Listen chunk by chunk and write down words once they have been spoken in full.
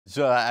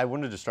So I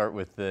wanted to start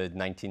with the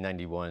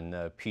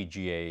 1991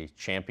 PGA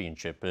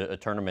Championship, a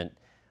tournament.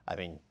 I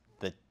mean,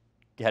 that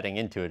heading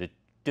into it, it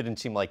didn't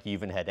seem like you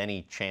even had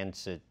any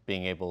chance at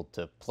being able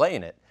to play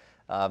in it.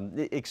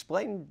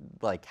 Explain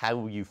like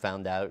how you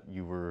found out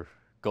you were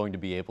going to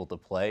be able to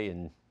play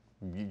and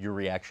your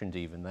reaction to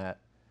even that.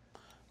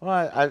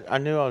 Well, I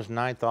knew I was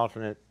ninth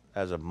alternate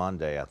as of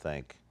Monday, I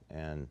think.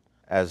 And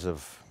as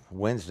of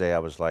Wednesday, I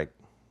was like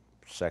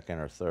second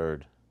or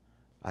third.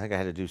 I think I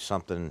had to do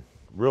something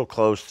real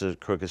close to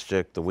Crooked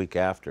Stick the week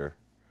after.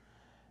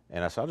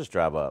 And I said, I'll just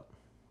drive up.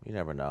 You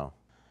never know.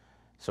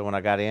 So when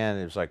I got in,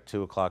 it was like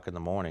 2 o'clock in the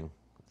morning,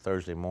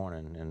 Thursday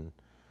morning. And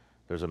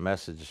there's a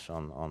message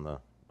on the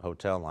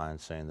hotel line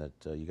saying that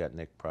you got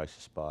Nick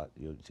Price's spot.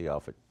 You'll tee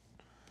off at,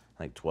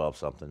 I think, 12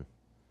 something.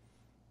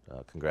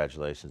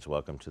 Congratulations.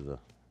 Welcome to the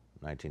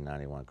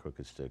 1991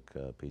 Crooked Stick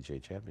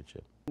PGA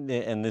Championship.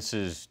 And this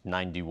is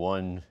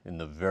 91, in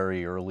the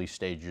very early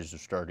stages of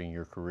starting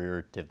your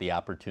career. To have the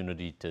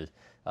opportunity to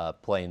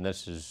play in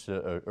this is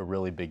a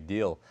really big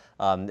deal.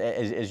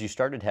 As you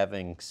started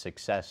having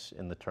success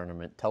in the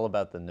tournament, tell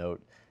about the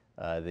note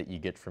that you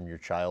get from your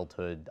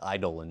childhood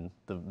idol and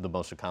the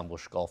most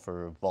accomplished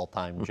golfer of all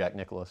time, Jack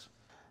Nicklaus.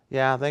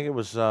 Yeah, I think it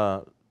was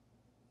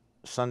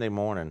Sunday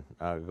morning.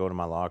 I go to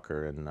my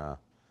locker and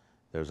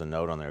there's a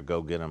note on there,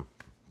 go get him,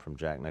 from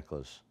Jack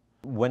Nicklaus.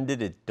 When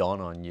did it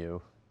dawn on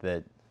you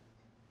that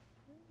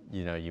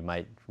you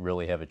might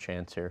really have a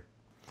chance here?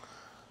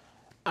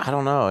 I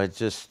don't know. It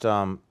just,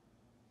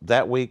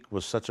 that week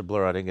was such a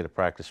blur. I didn't get a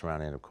practice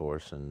round in, of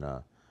course, and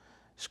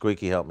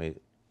Squeaky helped me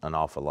an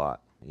awful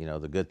lot. You know,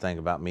 the good thing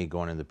about me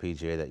going into the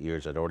PGA that year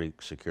is I'd already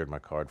secured my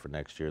card for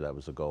next year. That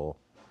was the goal.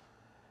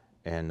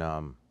 And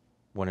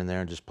went in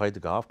there and just played the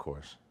golf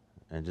course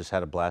and just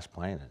had a blast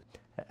playing it.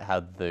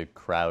 How'd the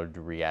crowd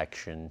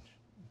reaction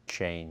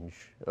change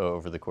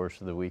over the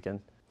course of the weekend?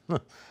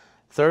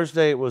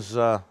 Thursday, it was,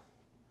 there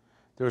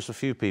was a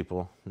few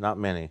people, not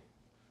many.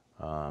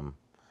 But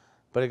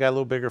it got a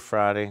little bigger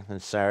Friday. Then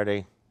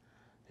Saturday,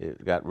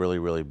 it got really,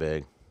 really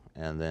big.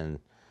 And then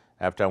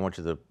after I went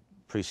to the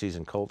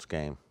preseason Colts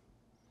game,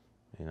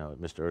 you know, at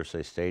Mr.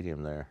 Irsay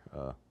Stadium there,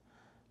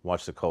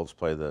 watched the Colts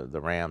play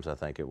the Rams, I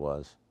think it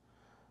was.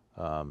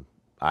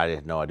 I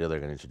had no idea they were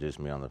going to introduce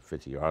me on the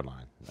 50-yard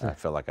line. I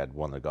felt like I'd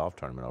won the golf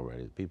tournament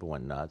already. People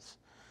went nuts.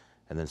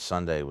 And then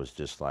Sunday was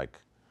just like,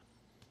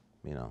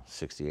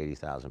 60,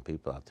 80,000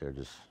 people out there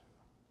just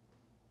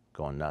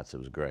going nuts. It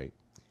was great.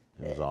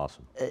 It was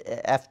awesome.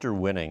 After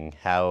winning,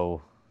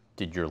 how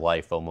did your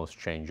life almost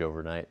change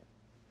overnight?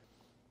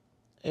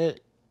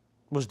 It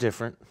was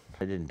different.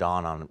 It didn't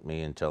dawn on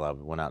me until I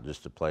went out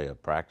just to play a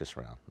practice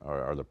round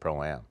or the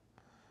Pro-Am.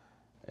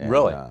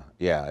 Really?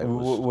 Yeah. It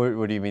was,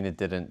 What do you mean it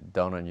didn't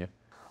dawn on you?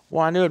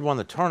 well, I knew I'd won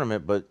the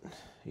tournament, but,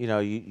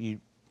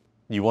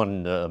 You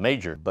won a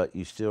major. but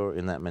you still are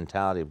in that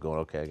mentality of going,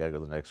 okay, I got to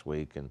go the next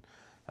week, and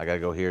I got to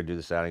go here, do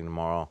this outing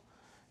tomorrow,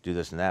 do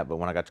this and that. But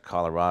when I got to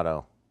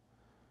Colorado,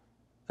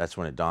 that's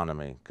when it dawned on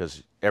me,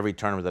 because every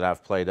tournament that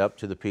I've played up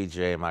to the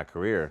PGA in my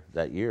career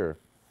that year,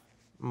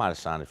 I might have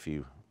signed a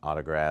few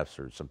autographs,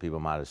 or some people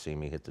might have seen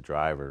me hit the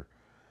driver,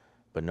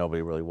 but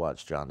nobody really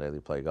watched John Daly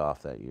play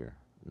golf that year,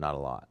 not a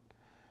lot.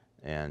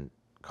 And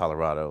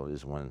Colorado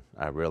is when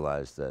I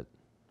realized that,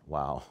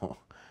 wow,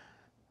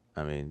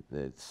 I mean,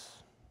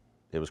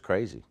 it was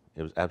crazy.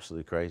 It was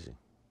absolutely crazy.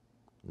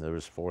 There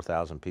was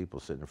 4,000 people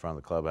sitting in front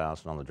of the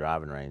clubhouse and on the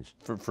driving range,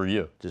 For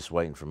you. just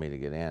waiting for me to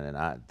get in,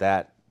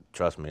 and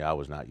trust me, I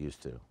was not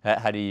used to.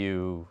 How do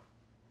you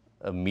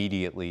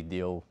immediately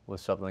deal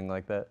with something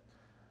like that?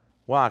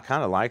 Well, I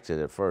kind of liked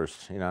it at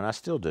first, and I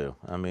still do.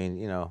 I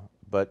mean,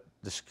 but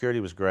the security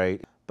was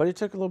great, but it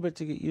took a little bit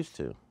to get used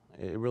to.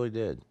 It really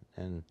did,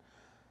 and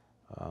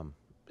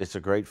it's a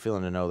great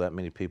feeling to know that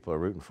many people are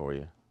rooting for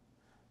you.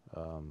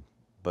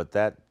 But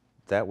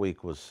that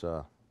week was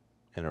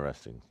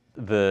interesting.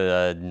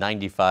 The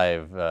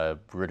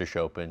 95 British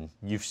Open,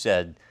 you've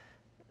said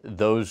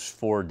those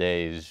 4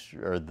 days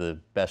are the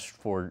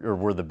best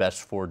were the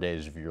best 4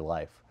 days of your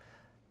life.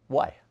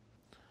 Why?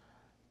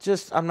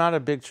 Just, I'm not a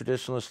big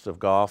traditionalist of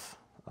golf,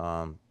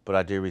 but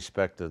I do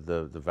respect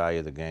the value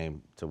of the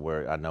game to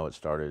where I know it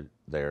started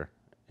there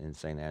in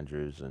St.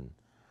 Andrews, and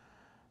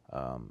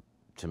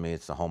to me,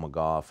 it's the home of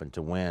golf, and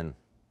to win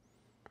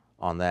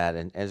on that.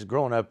 And as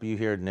growing up, you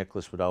hear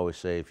Nicklaus would always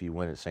say, if you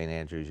win at St.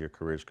 Andrews, your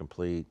career's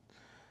complete.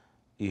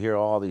 You hear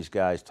all these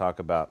guys talk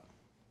about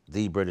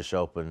the British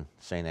Open,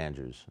 St.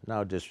 Andrews.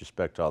 No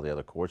disrespect to all the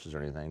other courses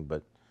or anything,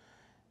 but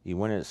you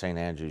win it at St.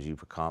 Andrews,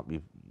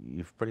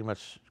 you've pretty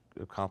much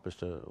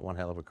accomplished one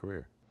hell of a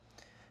career.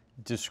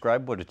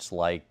 Describe what it's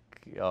like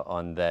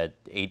on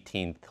that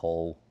 18th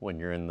hole when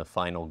you're in the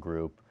final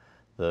group.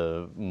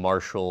 The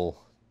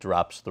marshal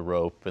drops the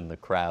rope and the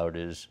crowd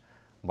is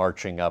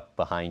marching up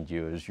behind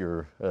you as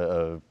you're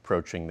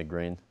approaching the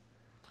green.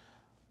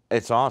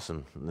 It's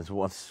awesome.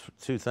 It's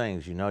two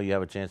things. You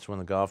have a chance to win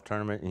the golf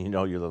tournament, and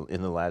you're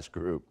in the last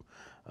group.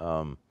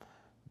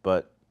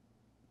 But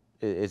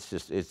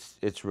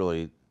it's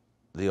really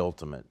the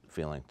ultimate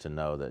feeling to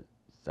know that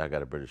I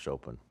got a British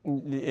Open.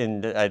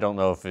 And I don't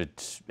know if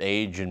it's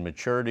age and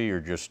maturity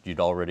or just you'd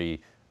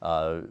already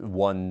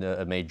won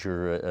a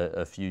major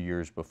a few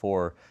years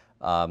before,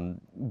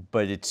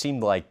 but it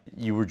seemed like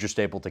you were just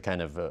able to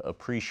kind of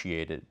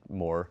appreciate it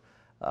more.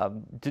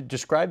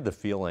 Describe the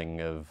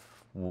feeling of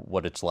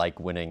what it's like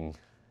winning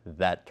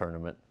that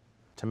tournament.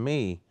 To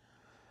me,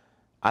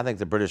 I think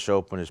the British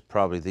Open is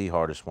probably the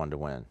hardest one to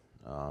win.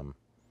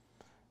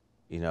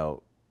 You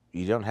know,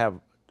 you don't have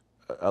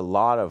a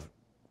lot of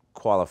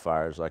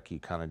qualifiers like you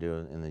kind of do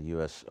in the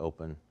U.S.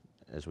 Open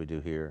as we do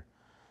here.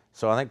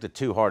 So I think the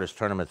two hardest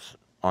tournaments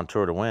on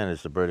tour to win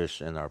is the British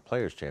and our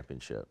Players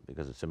Championship,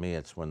 because to me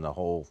it's when the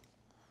whole,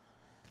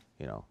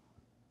 you know,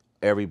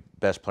 every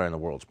best player in the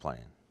world's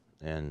playing.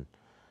 And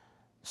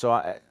so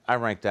I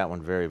rank that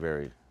one very,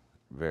 very,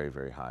 very,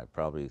 very high,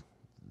 probably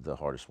the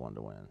hardest one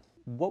to win.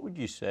 What would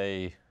you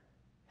say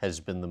has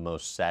been the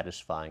most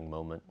satisfying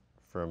moment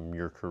from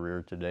your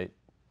career to date?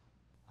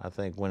 I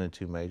think winning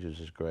 2 majors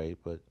is great,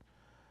 but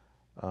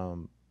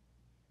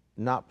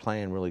not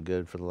playing really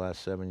good for the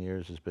last 7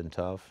 years has been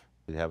tough.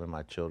 Having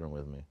my children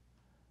with me,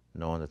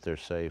 knowing that they're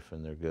safe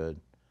and they're good,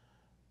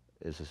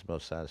 is the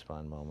most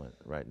satisfying moment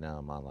right now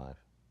in my life.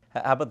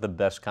 How about the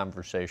best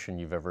conversation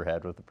you've ever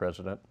had with the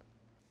president?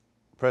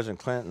 President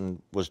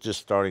Clinton was just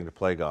starting to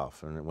play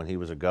golf, and when he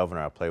was a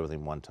governor, I played with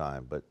him one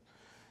time. But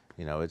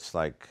you know, it's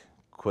like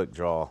quick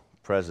draw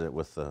president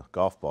with the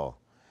golf ball.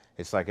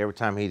 It's like every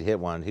time he'd hit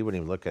one, he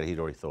wouldn't even look at it; he'd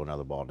already throw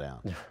another ball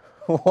down.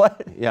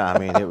 What? Yeah, I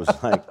mean, it was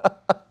like,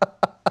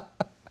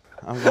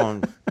 I'm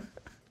going,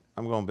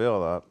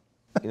 Bill.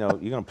 You know,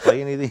 you gonna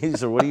play any of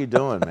these, or what are you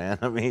doing, man?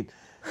 I mean,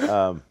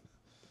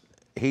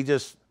 he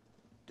just,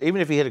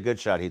 even if he hit a good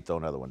shot, he'd throw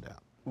another one down.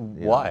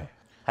 Why?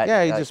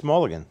 Yeah, he just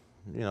mulligan.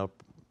 You know,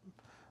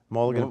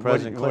 mulligan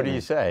President Clinton. What do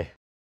you say?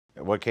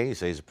 What can you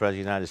say? He's the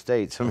president of the United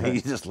States. I mean,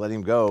 you just let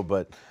him go.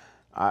 But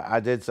I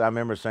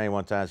remember saying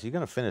one time, "So you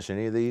gonna finish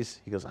any of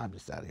these?" He goes, "I'm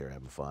just out here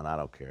having fun. I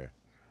don't care."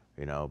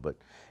 You know, but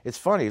it's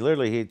funny.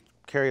 Literally, he'd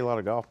carry a lot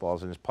of golf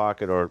balls in his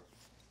pocket, or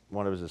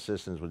one of his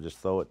assistants would just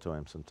throw it to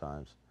him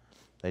sometimes.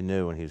 They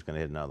knew when he was going to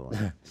hit another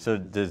one. So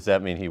does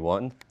that mean he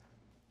won?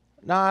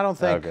 No, I don't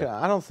think. Okay.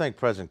 I don't think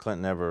President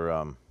Clinton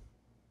ever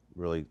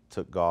really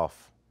took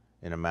golf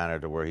in a manner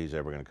to where he's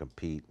ever going to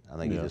compete. I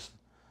think he just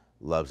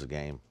loves the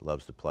game,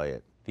 loves to play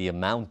it. The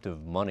amount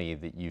of money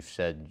that you've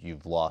said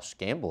you've lost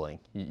gambling.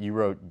 You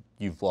wrote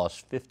you've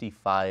lost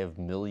 $55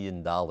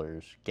 million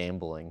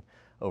gambling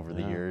over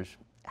the years.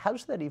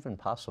 How's that even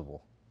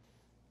possible?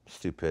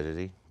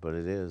 Stupidity, but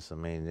it is. I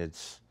mean,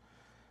 it's,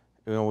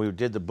 you know, we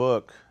did the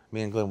book,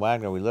 me and Glenn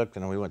Wagner, we looked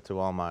and we went through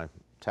all my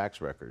tax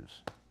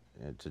records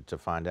to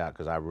find out,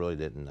 because I really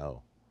didn't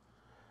know,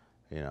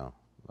 you know,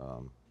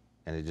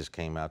 and it just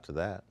came out to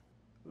that.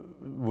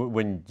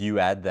 When you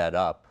add that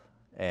up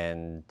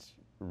and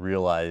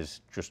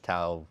realize just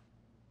how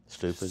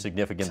Stupid.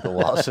 significant the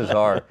losses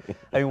are,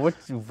 I mean, what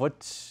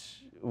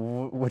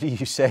do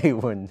you say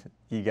when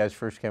you guys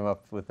first came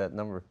up with that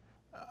number?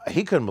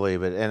 He couldn't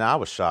believe it, and I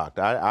was shocked.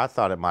 I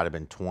thought it might have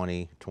been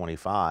 20,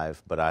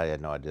 25, but I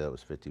had no idea it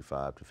was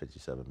 55 to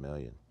 57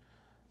 million.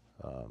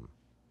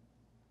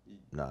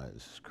 No,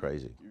 it's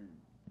crazy.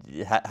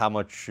 How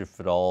much, if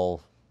at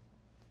all,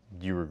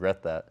 do you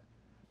regret that?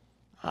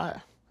 I'm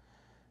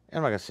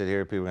not gonna sit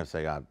here. People are gonna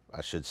say I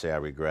should say I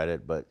regret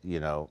it, but you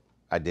know,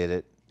 I did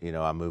it. You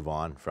know, I move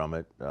on from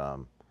it.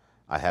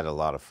 I had a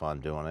lot of fun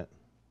doing it.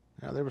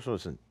 You know,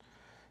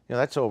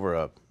 that's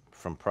over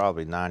from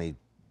probably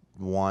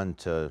 91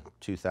 to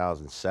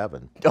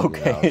 2007. Okay,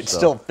 you know, it's so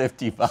still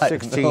 55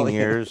 16 million.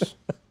 years.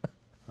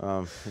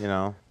 You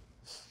know,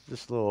 it's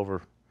just a little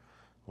over,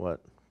 what,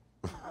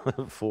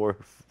 4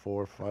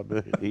 or 5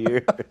 million a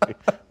year,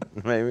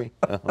 maybe.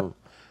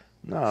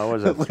 No, what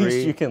is it? At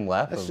least you can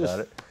laugh That's about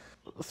just it.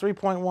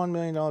 $3.1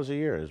 million a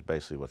year is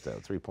basically what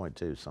that.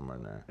 3.2 somewhere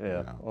in there. Yeah,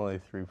 you know. only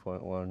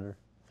 3.1 or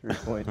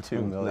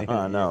 3.2 million. No,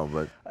 I know,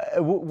 but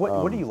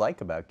what do you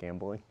like about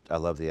gambling? I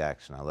love the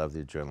action. I love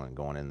the adrenaline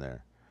going in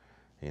there.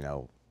 You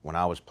know, when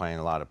I was playing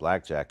a lot of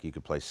blackjack, you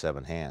could play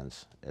 7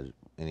 hands at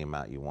any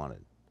amount you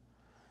wanted.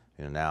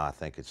 You know, now I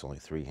think it's only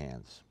 3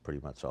 hands, pretty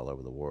much all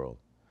over the world.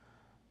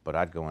 But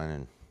I'd go in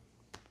and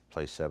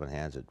play 7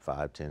 hands at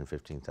 5, 10,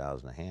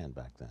 15,000 a hand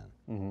back then.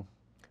 Mm-hmm.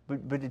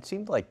 But it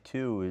seemed like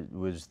too it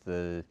was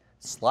the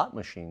slot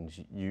machines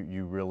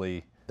you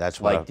really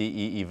liked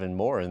even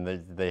more, and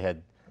they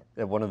had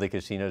at one of the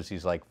casinos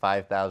these like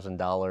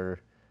 $5,000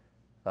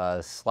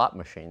 slot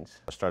machines.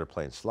 I started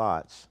playing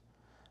slots,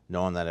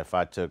 knowing that if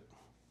I took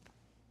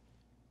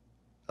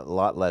a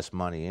lot less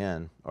money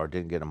in or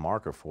didn't get a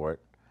marker for it,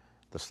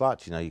 the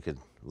slots, you know, you could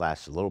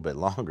last a little bit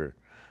longer.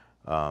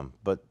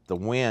 But the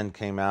Win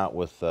came out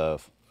with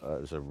it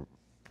was a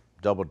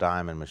double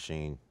diamond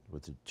machine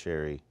with the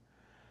cherry,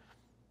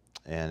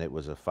 and it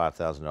was a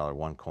 $5,000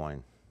 one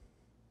coin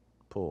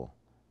pull.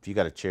 If you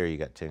got a cherry, you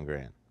got 10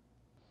 grand.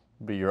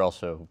 But you're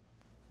also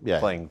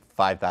playing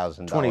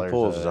 $5,000. 20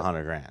 pulls is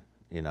 100 grand,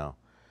 you know.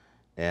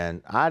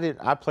 And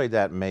I played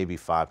that maybe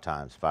 5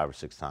 or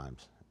 6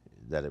 times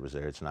that it was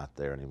there. It's not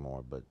there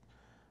anymore, but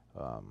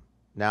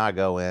Now I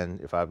go in,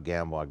 if I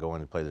gamble, I go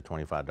in and play the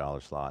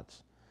 $25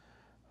 slots.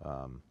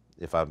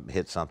 If I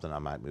hit something, I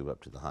might move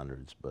up to the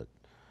hundreds, but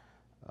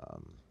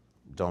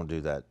don't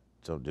do that.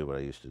 Don't do what I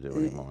used to do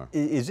anymore.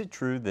 Is it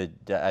true that,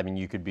 I mean,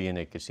 you could be in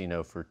a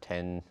casino for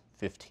 10,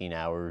 15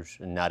 hours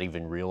and not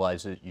even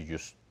realize it? You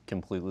just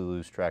completely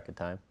lose track of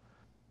time?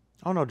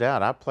 Oh, no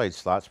doubt. I played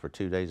slots for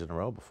 2 days in a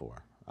row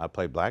before. I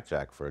played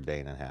blackjack for a day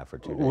and a half or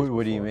 2 days before.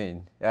 What do you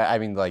mean? I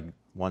mean, like,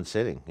 One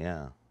sitting,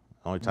 yeah.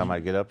 Only time I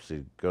get up is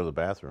to go to the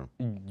bathroom.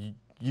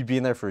 you'd be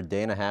in there for a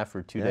day and a half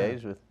or 2 Yeah.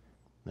 days with,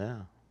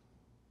 Yeah.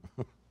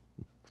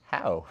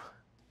 How?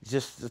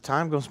 Just the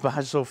time goes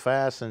by so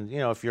fast, and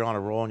if you're on a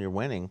roll and you're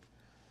winning,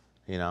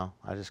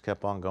 I just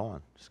kept on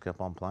going, just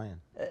kept on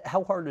playing.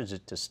 How hard is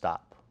it to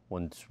stop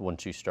once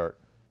you start?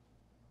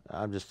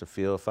 I'm just a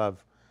feel if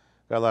I've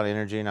got a lot of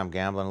energy and I'm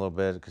gambling a little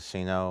bit at the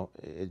casino,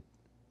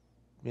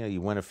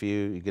 you win a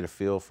few, you get a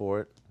feel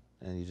for it,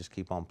 and you just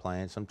keep on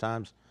playing.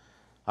 Sometimes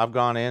I've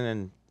gone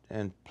in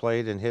and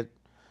played and hit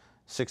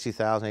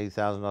 $60,000,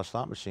 $80,000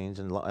 slot machines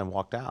and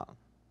walked out.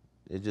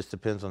 It just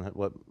depends on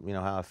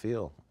how I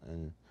feel.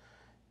 And,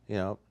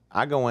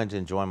 I go in to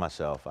enjoy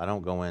myself. I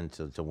don't go in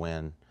to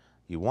win.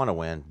 You want to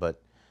win,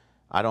 but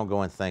I don't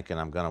go in thinking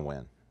I'm going to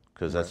win,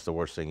 because that's the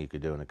worst thing you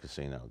could do in a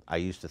casino. I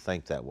used to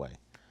think that way.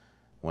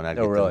 When I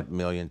get really? the $1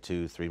 million, $2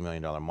 million,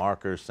 $3 million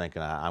markers,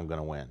 thinking I'm going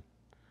to win.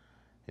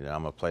 I'm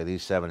going to play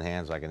these 7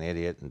 hands like an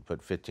idiot and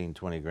put 15,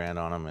 20 grand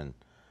on them. And,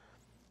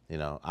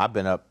 I've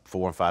been up $4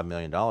 or $5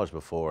 million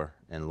before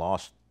and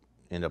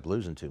end up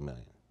losing $2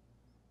 million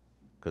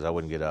because I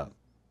wouldn't get up.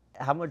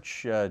 How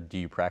much do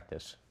you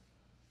practice?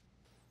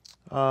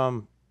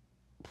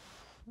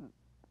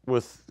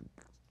 With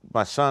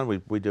my son,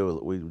 we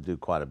do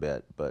quite a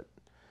bit, but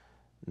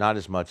not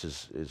as much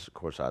as of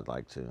course I'd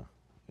like to.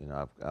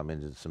 I'm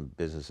into some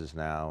businesses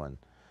now and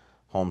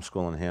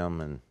homeschooling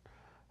him, and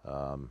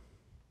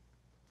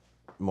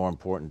more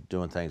important,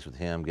 doing things with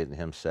him, getting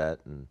him set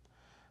and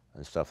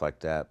stuff like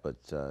that. But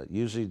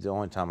usually the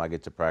only time I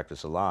get to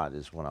practice a lot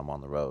is when I'm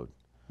on the road.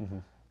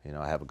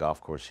 I have a golf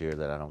course here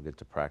that I don't get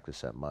to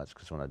practice that much,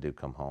 because when I do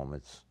come home,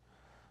 it's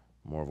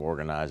more of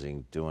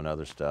organizing, doing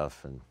other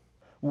stuff. And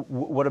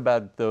What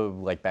about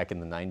like back in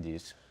the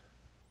 90s?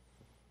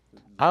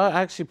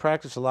 I actually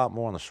practice a lot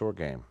more on the short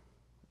game.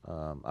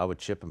 I would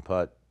chip and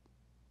putt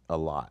a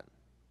lot,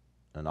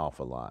 an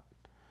awful lot.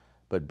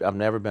 But I've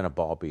never been a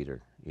ball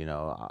beater.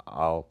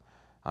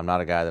 I'm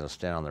not a guy that'll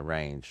stand on the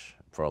range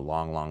for a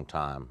long, long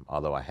time,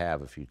 although I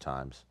have a few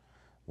times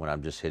when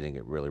I'm just hitting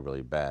it really,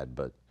 really bad.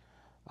 But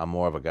I'm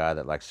more of a guy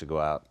that likes to go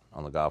out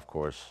on the golf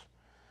course,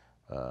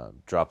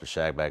 drop the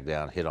shag bag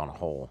down, hit on a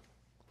hole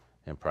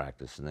in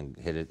practice, and then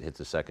hit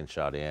the second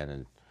shot in,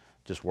 and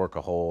just work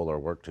a hole or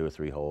work 2 or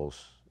 3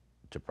 holes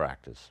to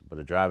practice. But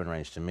a driving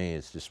range to me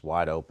is just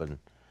wide open.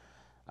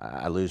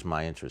 I lose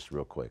my interest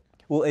real quick.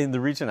 Well, and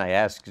the reason I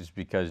ask is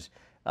because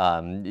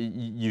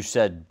you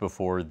said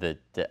before that,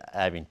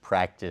 I mean,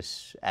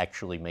 practice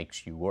actually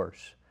makes you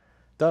worse.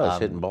 Does,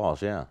 hitting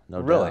balls, yeah, no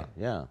Really? doubt.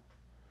 Yeah,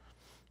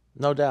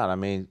 no doubt. I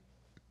mean,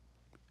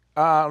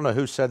 I don't know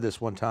who said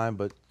this one time,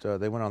 but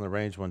they went on the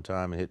range one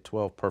time and hit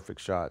 12 perfect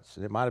shots.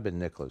 And it might have been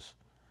Nicholas.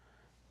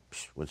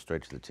 Went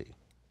straight to the tee.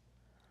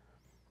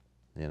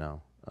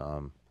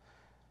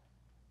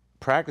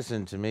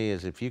 Practicing to me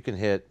is if you can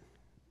hit.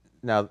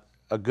 Now,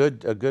 a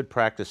good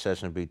practice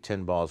session would be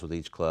 10 balls with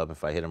each club.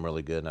 If I hit them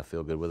really good and I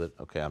feel good with it,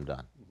 okay, I'm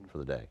done for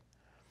the day.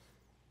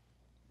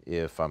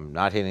 If I'm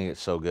not hitting it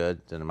so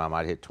good, then I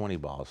might hit 20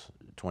 balls,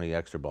 20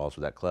 extra balls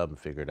with that club and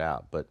figure it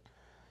out. But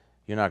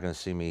you're not going to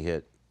see me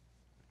hit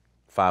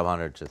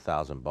 500 to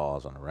 1,000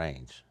 balls on a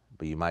range,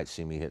 but you might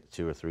see me hit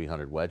 200 or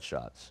 300 wedge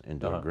shots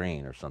into a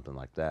green or something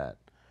like that.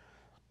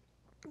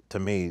 To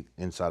me,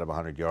 inside of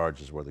 100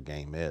 yards is where the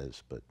game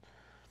is. But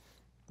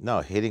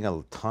no, hitting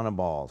a ton of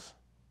balls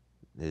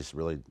has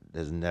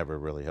never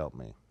really helped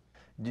me.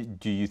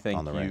 Do you think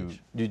on the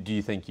range. Do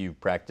you think you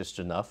practiced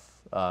enough?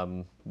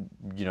 Kind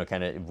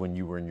of when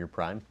you were in your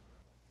prime.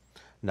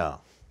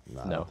 No,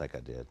 I don't think I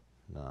did.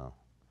 No,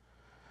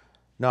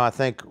 I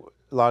think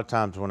a lot of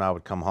times when I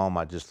would come home,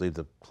 I'd just leave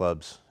the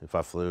clubs if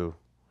I flew,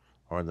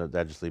 or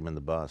I'd just leave them in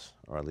the bus,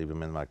 or I'd leave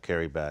them in my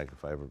carry bag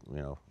if I ever,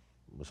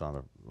 was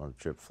on a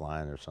trip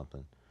flying or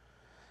something.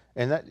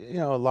 And that,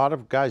 a lot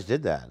of guys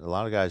did that. A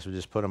lot of guys would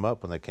just put them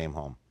up when they came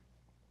home,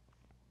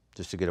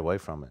 just to get away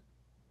from it.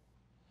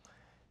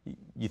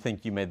 You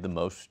think you made the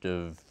most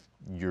of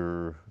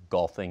your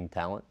golfing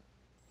talent?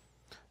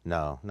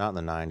 No, not in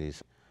the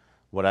 90s.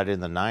 What I did in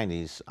the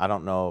 90s, I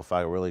don't know if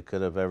I really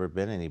could have ever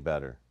been any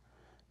better,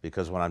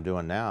 because what I'm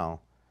doing now,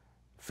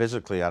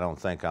 physically I don't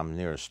think I'm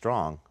near as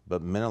strong,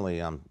 but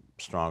mentally I'm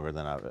stronger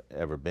than I've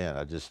ever been.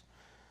 I just,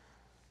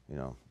 if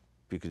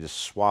you could just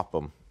swap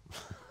them,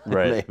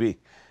 right. maybe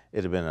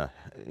it'd have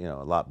been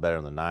a lot better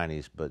in the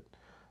 90s. But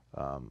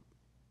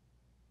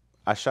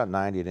I shot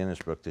 90 at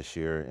Innisbrook this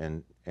year,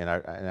 and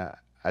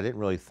I didn't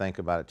really think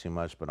about it too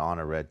much, but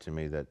Anna read to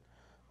me that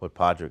what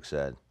Podrick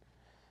said.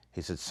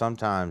 He said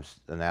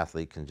sometimes an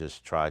athlete can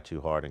just try too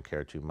hard and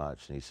care too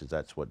much, and he says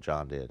that's what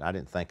John did. I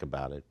didn't think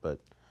about it, but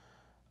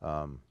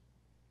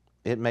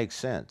it makes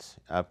sense.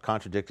 I've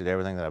contradicted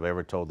everything that I've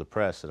ever told the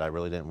press, that I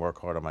really didn't work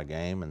hard on my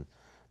game, and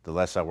the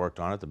less I worked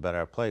on it, the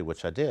better I played,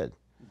 which I did.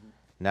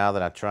 Now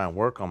that I try and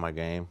work on my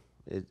game,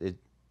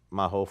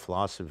 my whole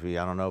philosophy,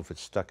 I don't know if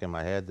it's stuck in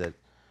my head that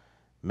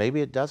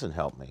maybe it doesn't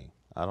help me.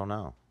 I don't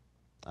know.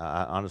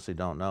 I honestly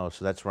don't know.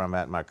 So that's where I'm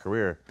at in my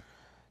career.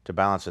 To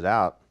balance it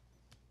out,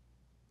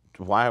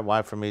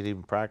 why for me to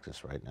even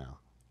practice right now?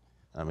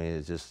 I mean,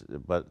 it's just,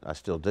 but I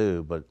still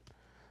do, but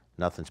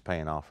nothing's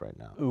paying off right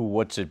now.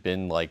 What's it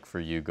been like for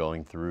you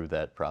going through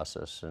that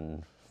process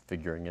and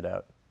figuring it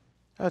out?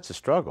 It's a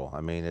struggle.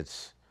 I mean,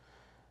 it's,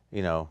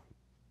 you know,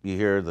 you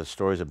hear the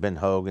stories of Ben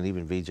Hogan,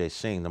 even VJ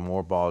Singh, the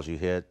more balls you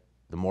hit,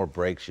 the more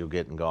breaks you'll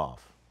get in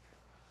golf.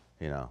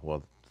 You know,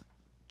 well,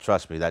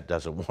 trust me, that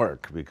doesn't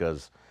work,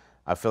 because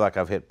I feel like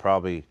I've hit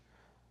probably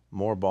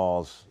more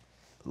balls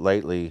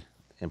lately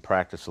in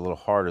practice a little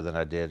harder than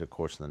I did, of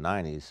course, in the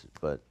 90s,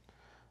 but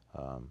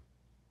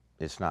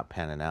it's not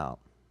panning out.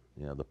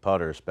 You know, the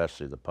putter,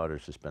 especially, the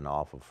putter's just been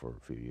awful for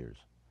a few years.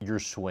 Your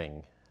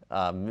swing.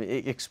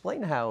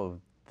 Explain how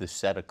the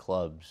set of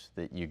clubs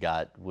that you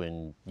got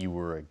when you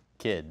were a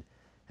kid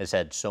has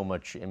had so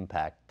much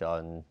impact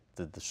on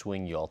the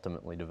swing you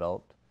ultimately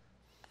developed.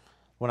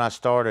 When I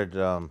started,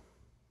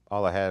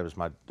 all I had was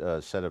my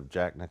set of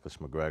Jack Nicklaus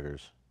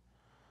McGregors.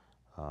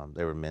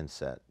 They were men's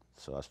set,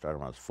 so I started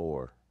when I was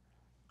 4.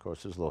 Of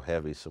course, it was a little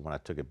heavy, so when I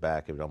took it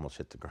back, it would almost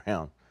hit the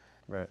ground.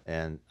 Right.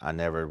 And I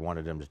never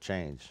wanted them to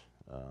change.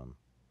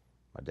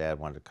 My dad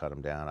wanted to cut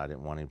them down. I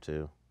didn't want him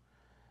to,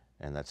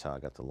 and that's how I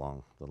got the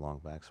long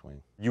backswing.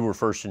 You were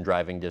first in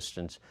driving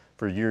distance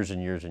for years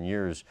and years and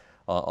years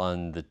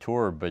on the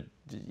tour, but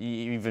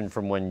even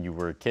from when you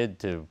were a kid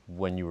to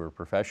when you were a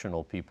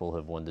professional, people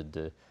have wanted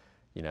to,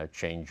 you know,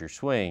 change your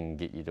swing,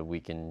 get you to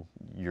weaken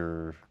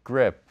your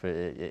grip,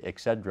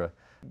 etc.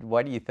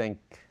 Why do you think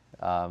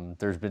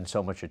there's been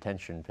so much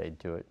attention paid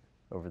to it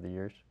over the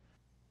years?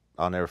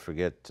 I'll never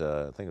forget,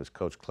 I think it was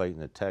Coach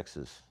Clayton at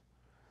Texas,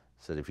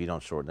 said if you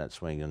don't shorten that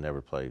swing, you'll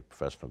never play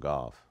professional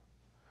golf.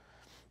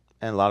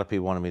 And a lot of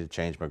people wanted me to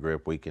change my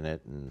grip, weaken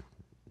it, and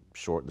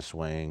shorten the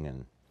swing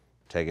and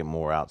take it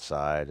more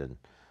outside. And,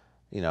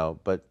 you know,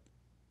 but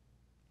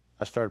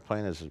I started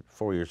playing as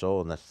 4 years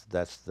old, and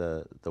that's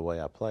the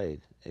way I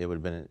played. It would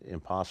have been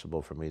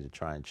impossible for me to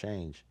try and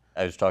change.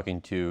 I was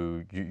talking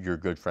to your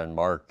good friend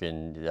Mark,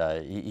 and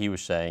he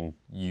was saying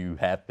you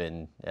have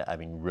been, I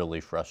mean, really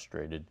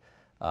frustrated,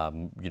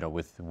 you know,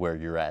 with where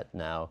you're at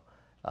now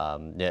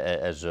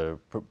as a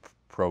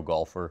pro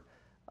golfer.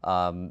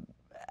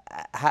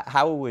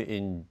 How,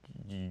 in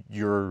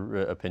your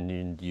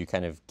opinion, do you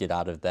kind of get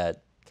out of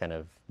that kind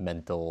of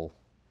mental,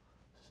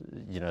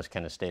 you know,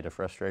 kind of state of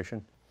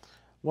frustration?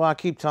 Well, I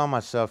keep telling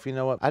myself, you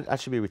know what, I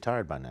should be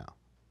retired by now.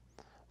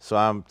 So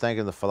I'm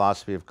thinking the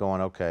philosophy of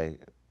going, okay,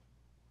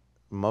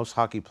 most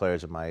hockey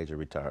players at my age are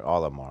retired.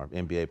 All of them are.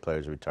 NBA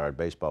players are retired,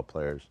 baseball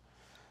players,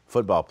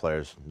 football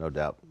players, no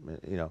doubt.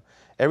 You know,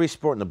 every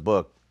sport in the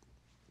book,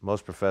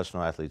 most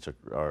professional athletes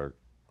are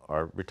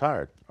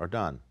retired or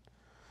done.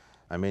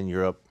 I'm in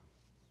Europe.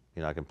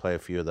 You know, I can play a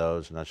few of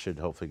those, and I should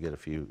hopefully get a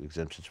few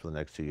exemptions for the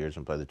next 2 years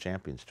and play the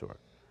Champions Tour.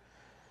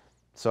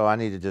 So I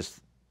need to just,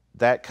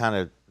 that kind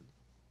of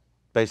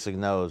basically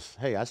knows,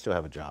 hey, I still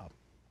have a job.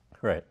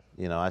 Right.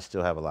 You know, I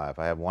still have a life.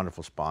 I have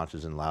wonderful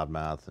sponsors in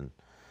Loudmouth and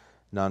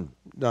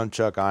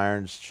nunchuck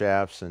irons,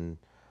 shafts, and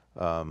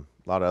a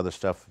lot of other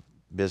stuff,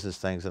 business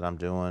things that I'm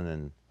doing.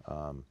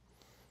 And,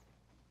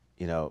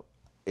 you know,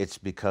 it's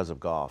because of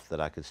golf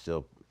that I could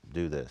still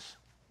do this.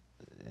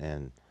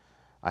 And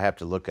I have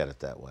to look at it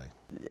that way.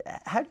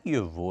 How do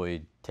you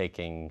avoid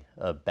taking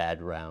a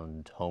bad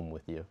round home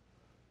with you?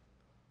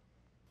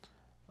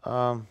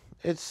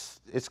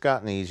 It's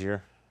gotten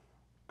easier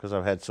because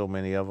I've had so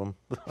many of them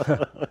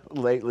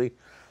lately.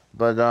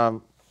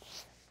 But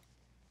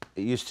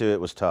it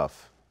was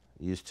tough.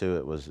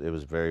 It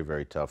was very,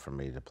 very tough for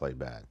me to play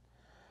bad.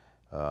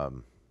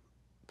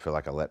 Feel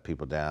like I let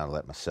people down,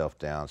 let myself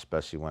down,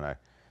 especially when I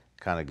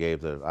kind of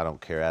gave the I don't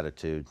care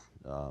attitude.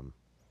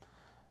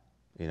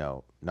 You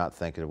know, not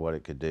thinking of what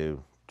it could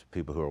do to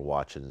people who are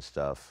watching and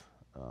stuff.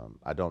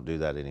 I don't do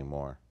that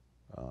anymore.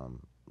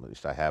 At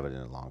least I haven't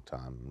in a long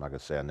time. I'm not going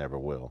to say I never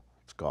will.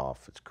 It's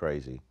golf. It's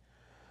crazy.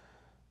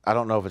 I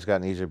don't know if it's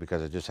gotten easier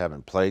because I just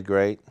haven't played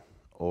great,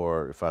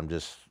 or if I'm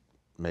just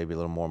maybe a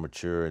little more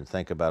mature and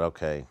think about,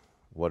 okay,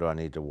 what do I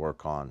need to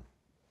work on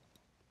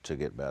to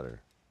get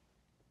better?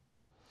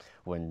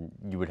 When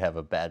you would have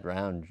a bad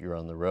round, you're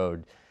on the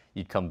road,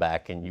 you'd come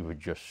back and you would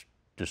just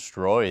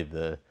destroy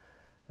the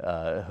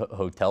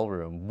hotel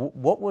room.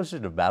 What was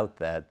it about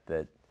that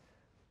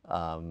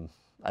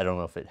I don't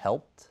know if it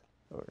helped?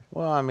 Or...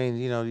 Well, I mean,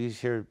 you know, you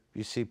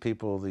see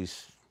people,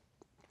 these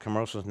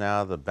commercials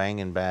now, the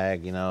banging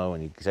bag, you know,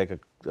 and you take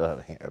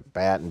a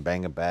bat and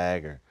bang a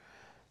bag, or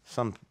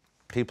some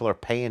people are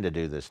paying to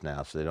do this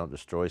now so they don't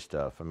destroy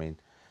stuff. I mean,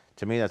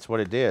 to me, that's what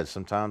it did.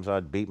 Sometimes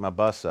I'd beat my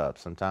bus up.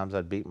 Sometimes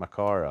I'd beat my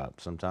car up.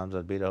 Sometimes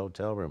I'd beat a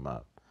hotel room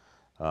up.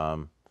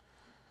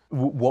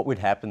 What would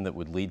happen that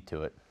would lead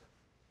to it?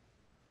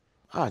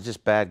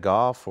 Just bad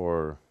golf,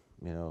 or,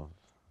 you know,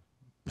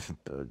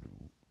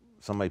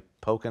 somebody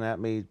poking at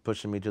me,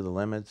 pushing me to the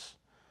limits.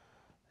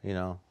 You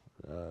know,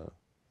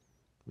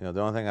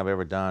 the only thing I've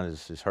ever done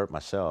is hurt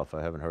myself.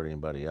 I haven't hurt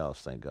anybody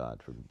else, thank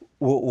God.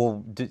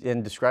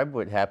 And describe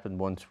what happened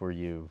once where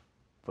you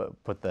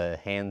put the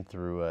hand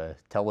through a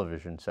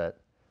television set.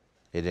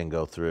 It didn't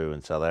go through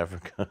in South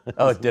Africa.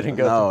 Oh, it didn't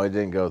go through? No, it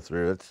didn't go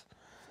through.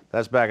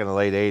 That's back in the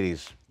late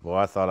 80s. Well,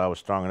 I thought I was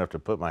strong enough to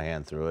put my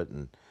hand through it,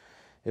 and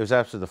it was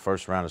after the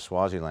first round of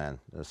Swaziland,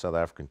 the South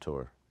African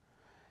tour.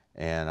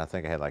 And I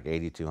think I had like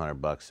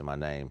 $8,200 in my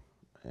name.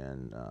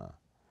 And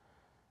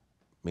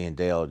me and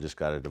Dale just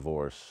got a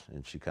divorce,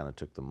 and she kind of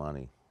took the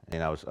money.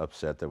 And I was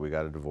upset that we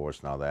got a divorce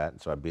and all that.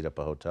 And so I beat up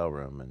a hotel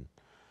room, and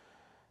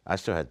I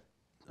still had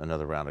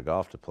another round of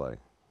golf to play.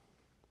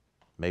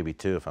 Maybe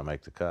 2 if I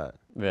make the cut.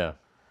 Yeah.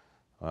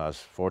 I was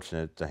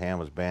fortunate. The hand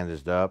was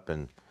bandaged up,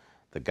 and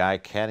the guy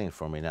caddying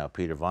for me now,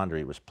 Peter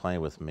Vondry, was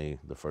playing with me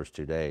the first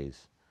 2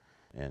 days.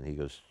 And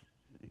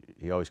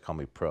he always called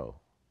me pro.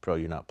 Pro,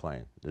 you're not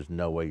playing. There's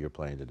no way you're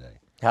playing today.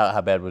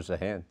 How bad was the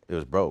hand? It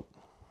was broke.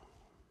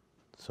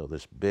 So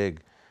this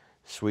big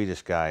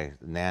Swedish guy,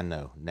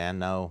 Nanu,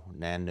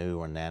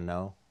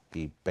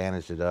 he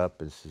bandaged it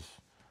up and says,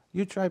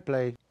 you try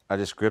play. I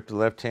just gripped the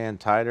left hand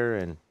tighter,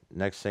 and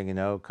next thing you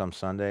know, come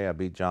Sunday, I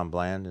beat John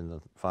Bland in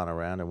the final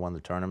round and won the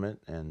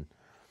tournament. And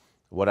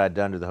what I'd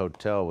done to the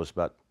hotel was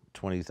about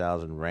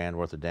 20,000 Rand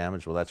worth of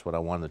damage. Well, that's what I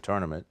won the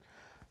tournament.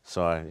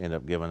 So I ended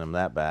up giving them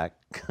that back.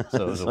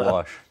 So it was a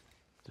wash.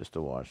 Just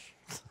a wash.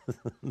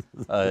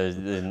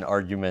 An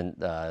argument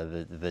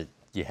that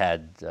you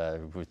had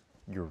with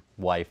your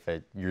wife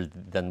your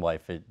then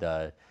wife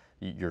at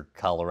your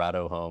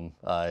Colorado home.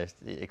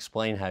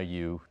 Explain how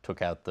you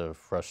took out the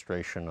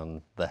frustration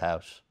on the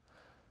house.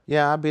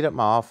 Yeah, I beat up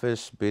my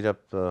office, beat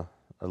up a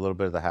little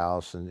bit of the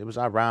house, and it was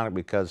ironic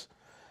because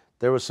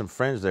there was some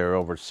friends there,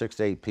 over 6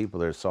 to 8 people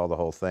there saw the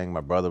whole thing.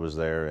 My brother was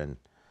there, and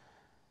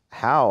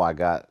how I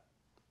got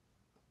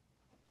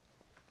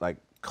like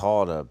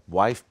called a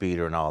wife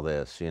beater and all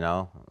this,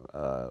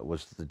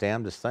 was the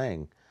damnedest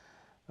thing.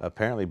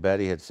 Apparently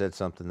Betty had said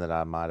something that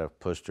I might have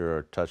pushed her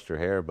or touched her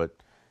hair, but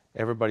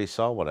everybody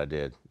saw what I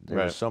did. There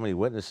were so many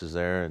witnesses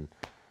there. And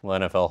well,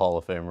 NFL Hall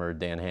of Famer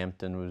Dan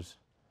Hampton was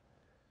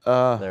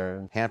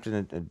there.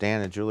 Hampton and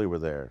Dan and Julie were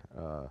there.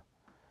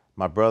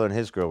 My brother and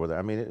his girl were there.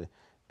 I mean,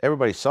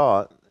 everybody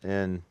saw it,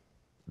 and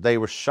they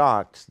were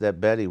shocked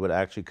that Betty would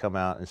actually come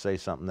out and say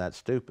something that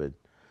stupid.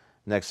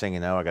 Next thing you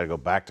know, I got to go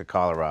back to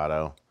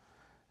Colorado,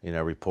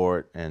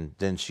 report, and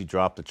then she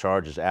dropped the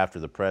charges after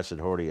the press had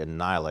already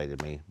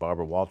annihilated me.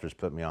 Barbara Walters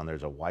put me on there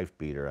as a wife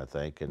beater, I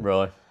think. And,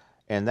 really?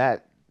 And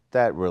that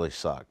really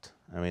sucked.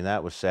 I mean,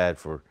 that was sad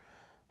for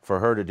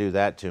her to do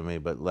that to me,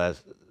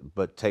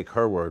 but take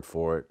her word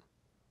for it.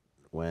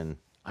 When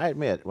I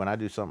admit, when I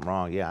do something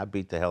wrong, yeah, I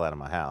beat the hell out of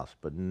my house,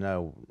 but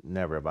no,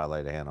 never have I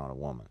laid a hand on a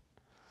woman.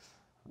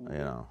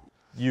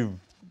 You've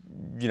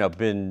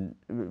been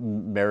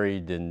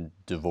married and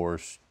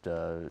divorced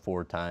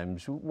 4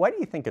 times. Why do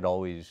you think it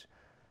always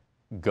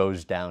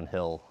goes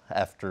downhill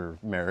after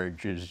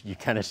marriage, as you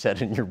kind of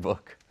said in your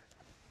book?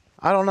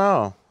 I don't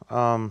know.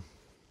 I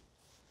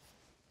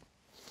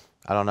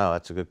don't know.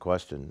 That's a good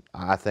question.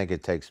 I think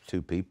it takes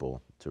 2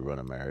 people to run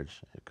a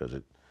marriage, because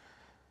it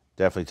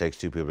definitely takes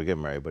 2 people to get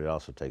married, but it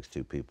also takes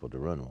 2 people to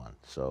run one.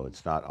 So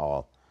it's not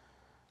all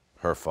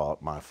her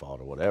fault, my fault,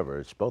 or whatever.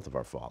 It's both of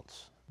our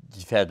faults.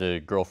 You've had a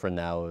girlfriend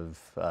now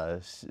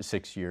of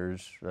 6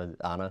 years,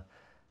 Anna.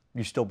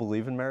 You still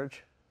believe in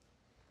marriage?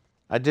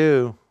 I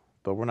do,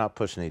 but we're not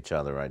pushing each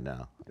other right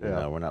now.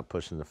 Yeah. We're not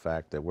pushing the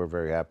fact that we're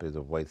very happy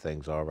the way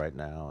things are right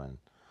now.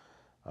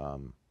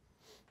 And,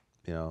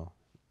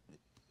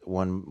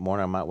 one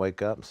morning I might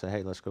wake up and say,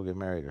 hey, let's go get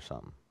married or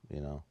something,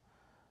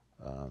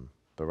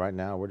 But right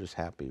now we're just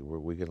happy.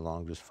 We get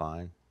along just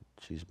fine.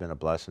 She's been a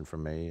blessing for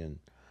me, and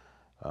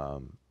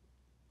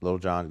Little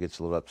John gets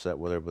a little upset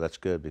with her, but that's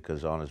good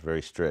because Anna's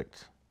very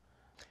strict.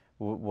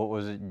 What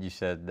was it you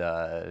said?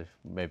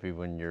 Maybe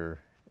when you're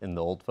in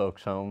the old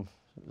folks' home,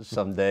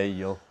 someday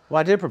you'll. Well,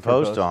 I did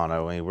propose to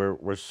Anna. I mean,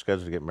 we're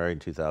scheduled to get married in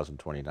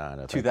 2029. I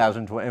think.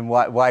 2020, and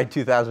why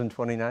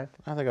 2029?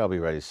 I think I'll be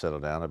ready to settle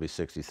down. I'll be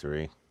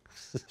 63.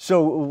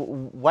 So,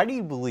 why do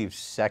you believe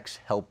sex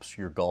helps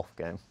your golf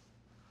game?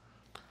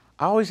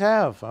 I always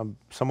have. I'm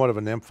somewhat of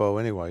an nympho,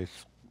 anyways.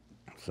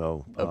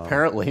 So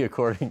apparently,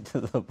 according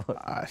to the book.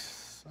 I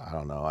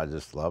don't know. I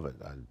just love it.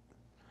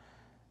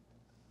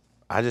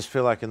 I just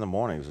feel like in the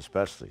mornings,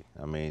 especially.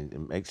 I mean,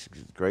 it makes a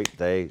great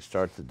day.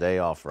 Start the day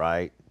off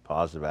right.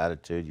 Positive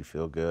attitude. You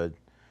feel good.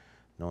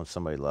 Knowing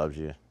somebody loves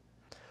you.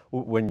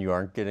 When you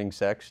aren't getting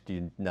sex, do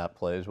you not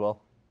play as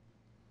well?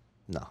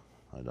 No,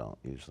 I don't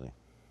usually.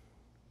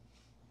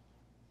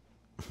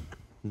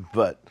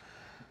 But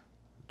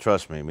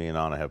trust me, me and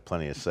Anna have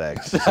plenty of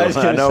sex. So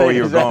I know where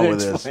you're going with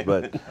this,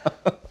 but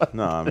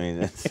no, I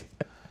mean,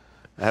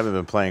 I haven't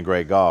been playing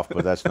great golf,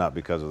 but that's not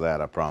because of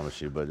that, I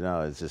promise you. But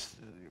no, it's just,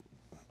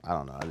 I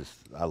don't know.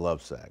 I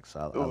love sex.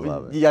 I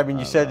love it. Yeah, I mean,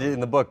 you I said love it it. in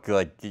the book,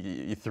 like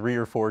 3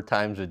 or 4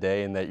 times a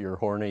day, and that you're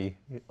horny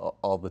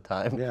all the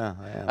time. Yeah,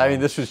 I am. I mean,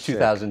 I'm this was sick.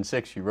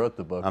 2006. You wrote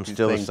the book. I'm You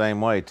still the think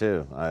same way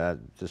too. I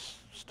just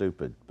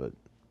stupid, but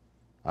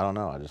I don't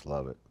know. I just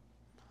love it.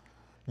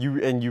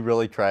 you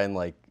really try and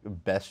like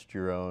best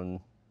your own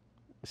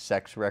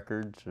sex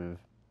records of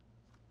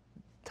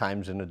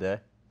times in a day?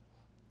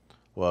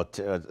 Well,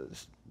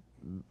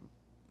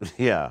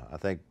 yeah, I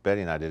think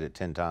Betty and I did it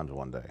 10 times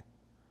one day.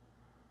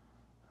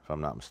 If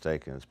I'm not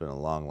mistaken, it's been a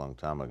long, long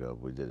time ago.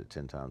 But we did it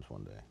 10 times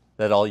one day.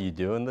 That all you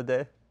do in the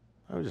day?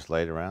 We just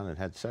laid around and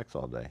had sex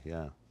all day.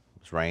 Yeah, it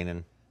was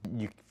raining.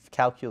 You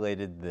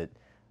calculated that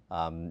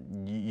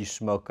you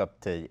smoke up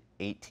to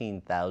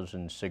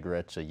 18,000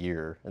 cigarettes a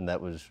year, and that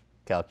was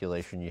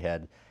calculation you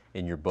had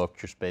in your book,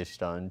 just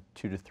based on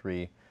 2 to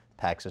 3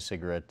 packs of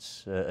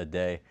cigarettes a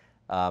day.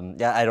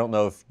 Yeah, I don't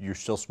know if you're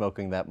still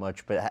smoking that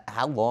much, but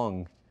how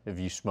long have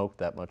you smoked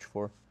that much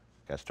for?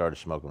 I started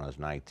smoking when I was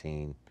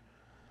 19.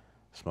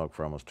 Smoked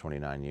for almost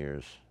 29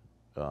 years.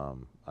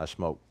 I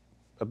smoked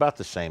about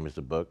the same as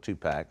the book, 2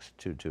 packs,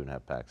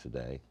 2.5 packs a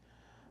day.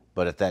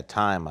 But at that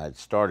time, I'd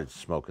started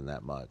smoking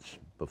that much.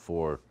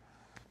 Before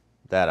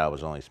that, I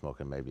was only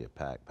smoking maybe a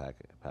pack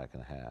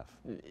and a half.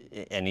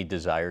 Any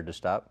desire to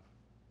stop?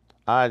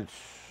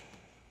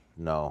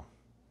 No,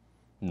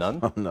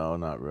 None? no,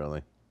 not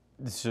really.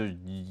 So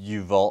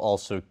you've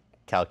also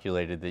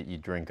calculated that you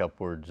drink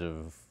upwards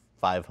of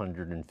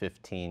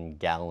 515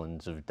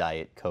 gallons of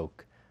Diet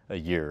Coke a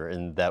year,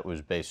 and that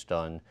was based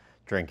on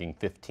drinking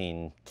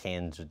 15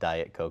 cans of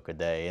Diet Coke a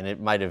day, and it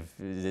might have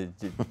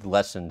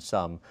lessened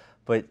some,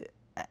 but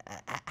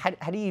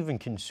how do you even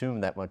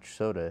consume that much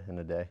soda in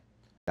a day?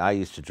 I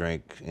used to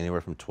drink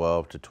anywhere from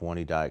 12 to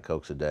 20 Diet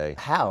Cokes a day.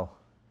 How?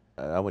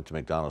 I went to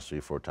McDonald's 3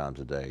 or 4 times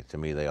a day. To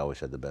me, they always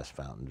had the best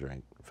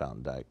fountain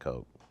Diet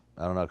Coke.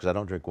 I don't know, because I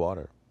don't drink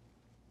water.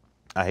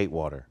 I hate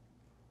water.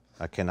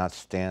 I cannot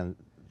stand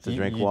to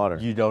drink water.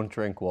 You don't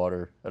drink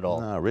water at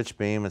all? No, Rich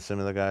Beam and some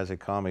of the guys, they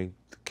call me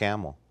the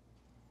camel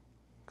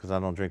because I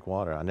don't drink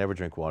water. I never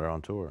drink water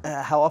on tour.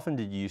 How often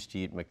did you used to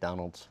eat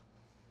McDonald's?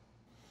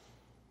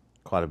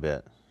 Quite a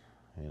bit.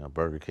 You know,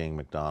 Burger King,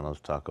 McDonald's,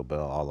 Taco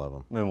Bell, all of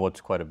them. And what's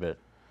quite a bit?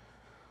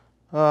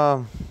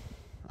 I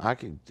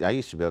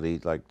used to be able to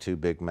eat like 2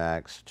 Big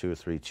Macs, 2 or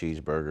 3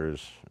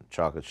 cheeseburgers,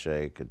 chocolate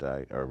shake,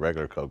 or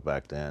regular Coke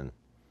back then,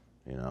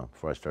 you know,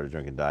 before I started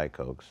drinking Diet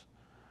Cokes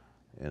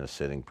in a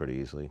sitting pretty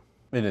easily.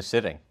 In a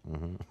sitting?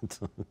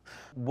 Mm-hmm.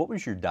 What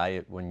was your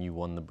diet when you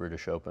won the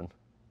British Open?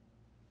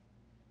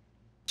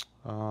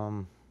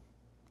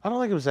 I don't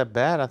think it was that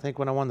bad. I think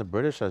when I won the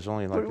British, I was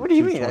only like What do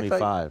you mean?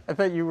 225. I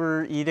thought you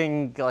were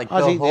eating like I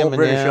was the eating whole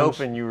British M&Ms.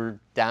 Open. You were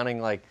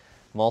downing like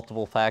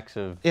multiple packs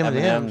of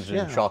M&Ms, M&Ms and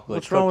yeah. chocolate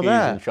What's wrong with cookies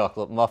that? and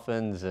chocolate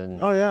muffins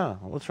and. Oh yeah,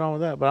 what's wrong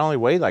with that? But I only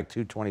weighed like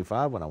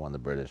 225 when I won the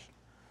British.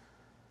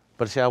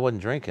 But see, I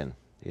wasn't drinking,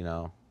 you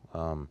know,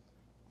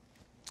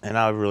 and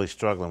I was really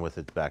struggling with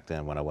it back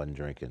then when I wasn't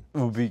drinking.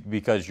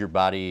 Because your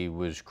body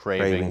was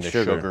craving Craving the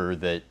sugar. sugar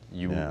that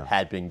you Yeah.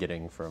 had been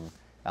getting from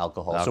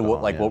alcohol. So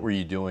Alcohol, yeah. what were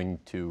you doing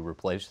to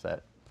replace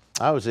that?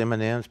 I was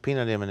M&Ms,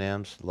 peanut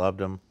M&Ms, loved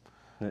them.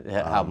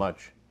 How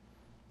much?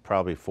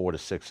 Probably 4 to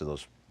 6 of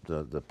those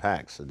the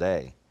packs a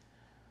day.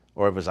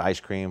 Or if it was ice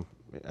cream,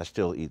 I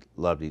still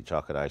loved to eat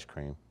chocolate ice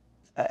cream.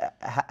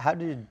 How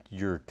did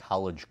your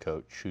college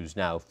coach, who's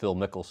now Phil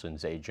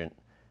Mickelson's agent,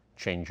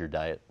 change your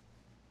diet?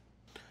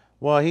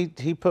 Well, he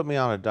put me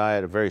on a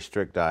diet, a very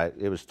strict diet.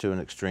 It was to an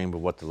extreme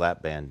of what the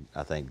lap band,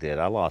 I think, did.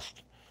 I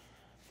lost,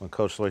 when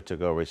Coach Lloyd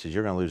took over, he says,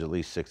 you're going to lose at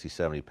least 60,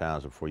 70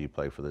 pounds before you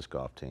play for this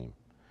golf team.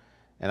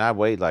 And I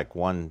weighed like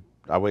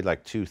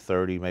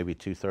 230, maybe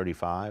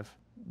 235.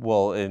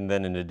 Well, and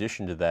then in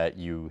addition to that,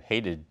 you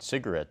hated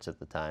cigarettes at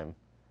the time.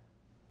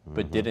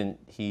 But didn't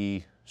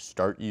he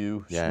start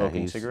you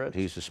smoking cigarettes?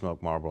 He used to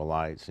smoke Marlboro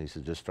Lights, and he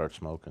said, just start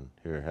smoking.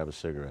 Here, have a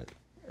cigarette.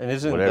 And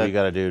isn't Whatever that, you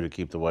got to do to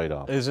keep the weight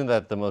off. isn't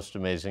that the most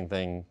amazing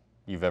thing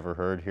you've ever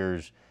heard?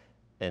 Here's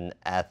an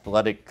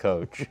athletic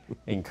coach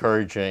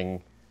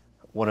encouraging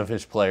one of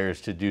his players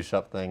to do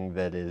something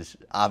that is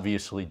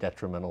obviously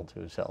detrimental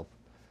to his health.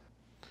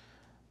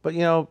 But,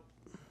 you know,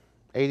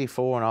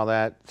 84 and all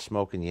that,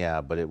 smoking, yeah,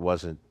 but it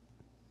wasn't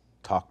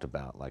talked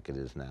about like it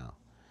is now.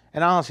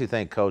 And I honestly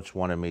think Coach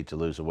wanted me to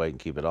lose the weight and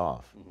keep it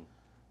off.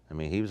 I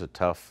mean, he was a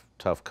tough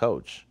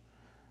coach.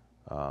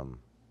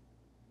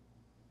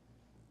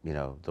 You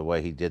know, the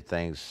way he did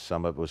things,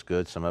 some of it was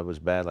good, some of it was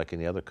bad, like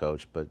any other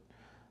coach. But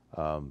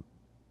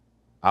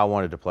I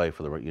wanted to play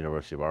for the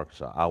University of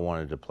Arkansas. I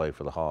wanted to play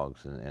for the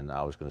Hogs, and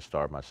I was going to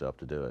starve myself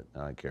to do it.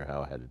 I didn't care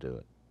how I had to do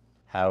it.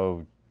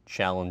 How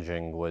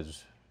challenging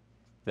was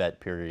that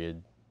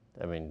period?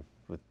 I mean,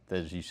 with,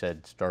 as you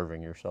said,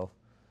 starving yourself.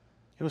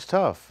 It was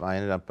tough. I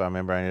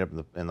remember I ended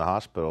up in the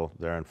hospital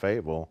there in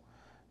Fayetteville,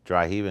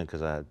 dry heaving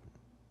because I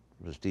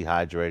was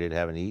dehydrated,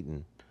 haven't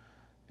eaten,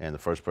 and the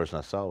first person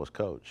I saw was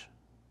Coach.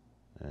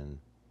 And,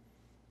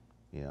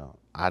 you know,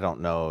 I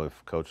don't know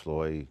if Coach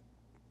Lloyd,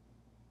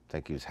 I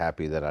think he was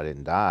happy that I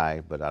didn't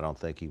die, but I don't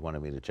think he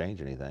wanted me to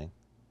change anything.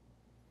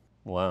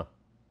 Wow.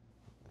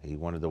 He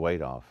wanted the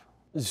weight off.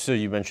 So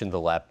you mentioned the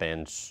lap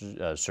band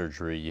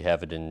surgery. You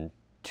have it in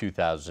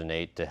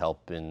 2008 to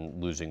help in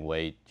losing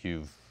weight.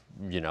 You've,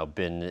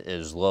 been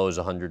as low as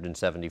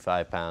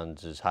 175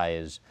 pounds, as high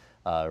as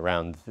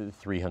around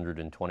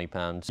 320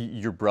 pounds.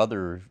 Your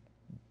brother,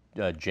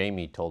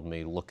 Jamie, told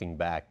me, looking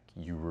back,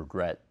 you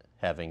regret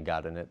having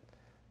gotten it.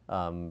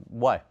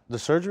 Why? The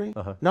surgery?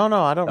 Uh-huh. No,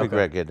 I don't Okay.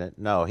 regret getting it.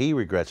 No, he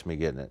regrets me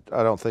getting it.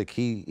 I don't think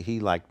he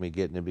liked me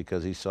getting it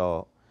because he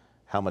saw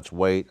how much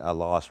weight I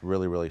lost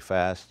really, really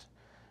fast.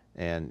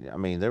 And I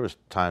mean, there was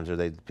times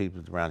where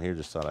people around here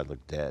just thought I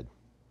looked dead,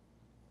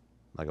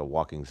 like a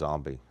walking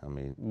zombie. I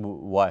mean,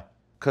 Why?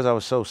 because I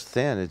was so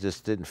thin, it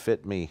just didn't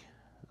fit me.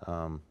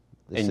 And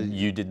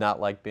you did not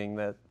like being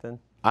that thin?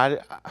 I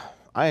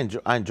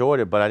enjoyed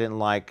it, but I didn't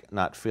like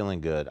not feeling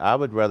good. I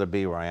would rather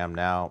be where I am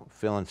now,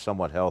 feeling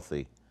somewhat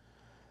healthy,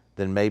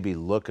 than maybe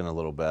looking a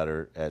little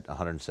better at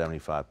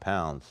 175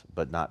 pounds,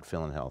 but not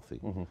feeling healthy.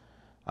 Mm-hmm.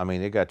 I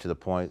mean, it got to the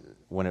point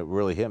when it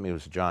really hit me, it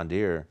was John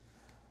Deere,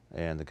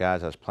 and the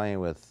guys I was playing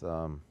with,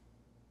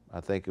 I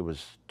think it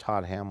was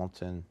Todd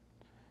Hamilton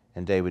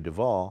and David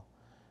Duvall,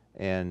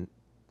 and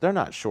they're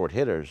not short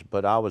hitters,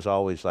 but I was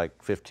always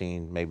like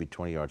 15, maybe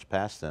 20 yards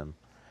past them.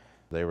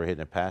 They were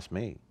hitting it past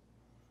me.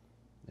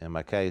 And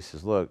my case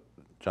says, look,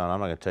 John, I'm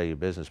not going to tell you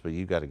business, but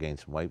you got to gain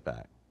some weight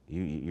back.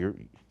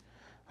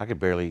 I could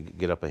barely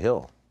get up a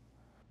hill.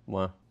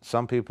 Wow.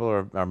 Some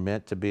people are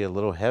meant to be a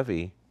little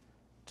heavy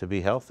to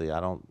be healthy. I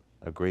don't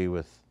agree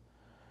with,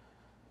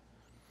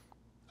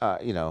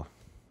 I'm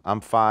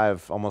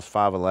almost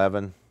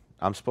 5'11".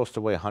 I'm supposed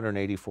to weigh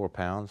 184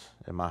 pounds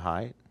at my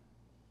height.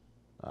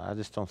 I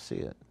just don't see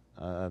it.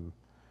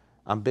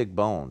 I'm big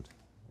boned.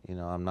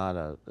 I'm not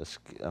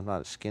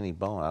a skinny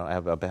bone. I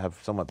have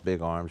somewhat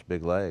big arms,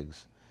 big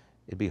legs.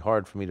 It'd be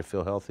hard for me to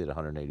feel healthy at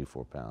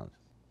 184 pounds.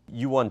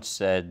 You once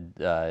said,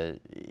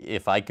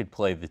 if I could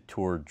play the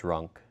tour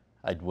drunk,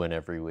 I'd win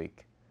every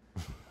week.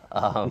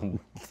 How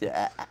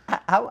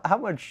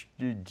much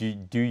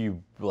do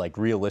you like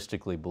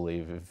realistically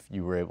believe if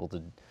you were able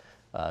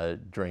to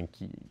drink,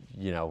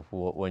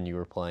 when you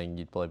were playing,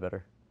 you'd play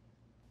better?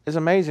 It's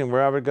amazing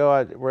where I would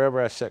go, wherever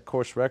I set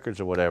course records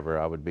or whatever,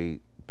 I would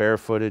be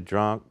barefooted,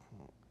 drunk,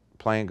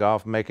 playing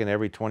golf, making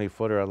every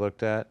 20-footer I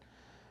looked at.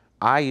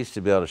 I used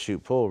to be able to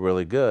shoot pool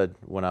really good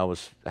when I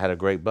had a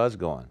great buzz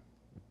going.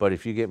 But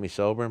if you get me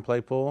sober and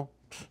play pool,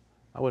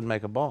 I wouldn't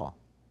make a ball.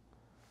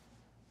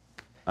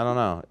 I don't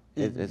know.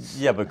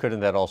 Yeah, but couldn't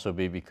that also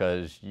be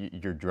because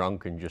you're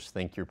drunk and just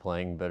think you're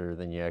playing better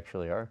than you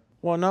actually are?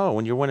 Well, no.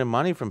 When you're winning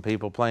money from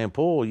people playing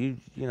pool, you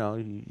know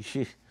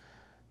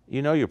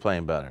you're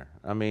playing better.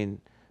 I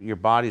mean, your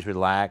body's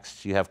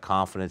relaxed. You have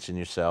confidence in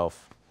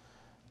yourself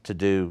to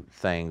do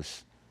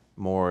things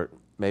more.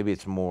 Maybe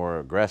it's more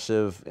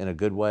aggressive in a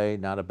good way,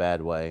 not a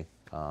bad way.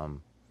 I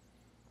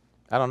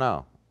don't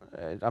know.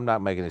 I'm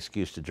not making an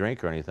excuse to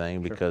drink or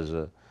anything, because,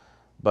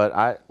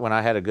 but when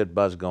I had a good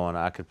buzz going,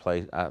 I could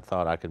play. I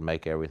thought I could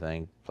make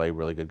everything, play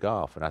really good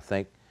golf, and I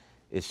think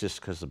it's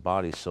just because the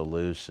body's so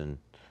loose and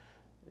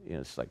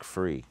it's like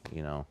free.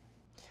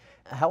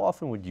 How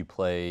often would you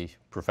play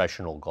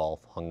professional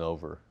golf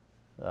hungover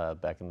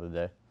back in the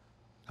day?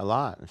 A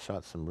lot, and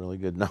shot some really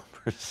good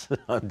numbers.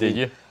 Did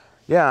you?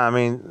 Yeah, I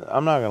mean,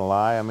 I'm not gonna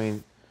lie. I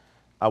mean,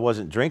 I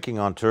wasn't drinking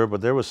on tour,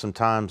 but there was some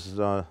times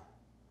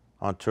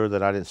on tour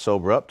that I didn't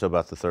sober up to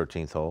about the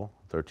 13th or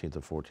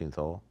 14th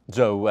hole.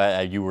 So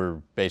you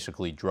were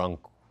basically drunk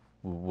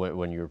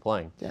when you were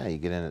playing? Yeah, you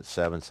get in at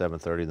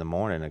 7:30 in the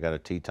morning. I got a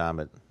tee time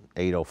at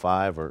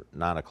 8:05 or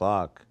 9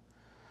 o'clock.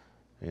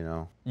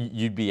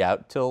 You'd be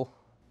out till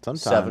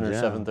Sometimes, 7 or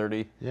yeah.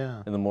 7:30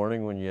 Yeah. in the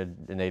morning when you had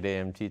an 8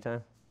 a.m. tee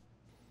time?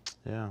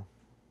 Yeah.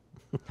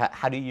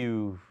 How do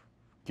you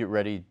get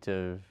ready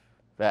to,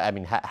 I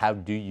mean, how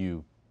do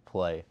you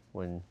play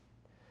when,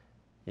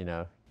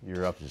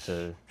 you're up to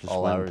just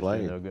all went and hours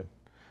played. and no good?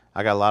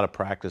 I got a lot of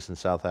practice in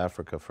South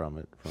Africa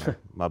from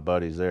my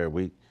buddies there.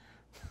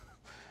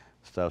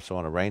 So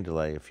on a rain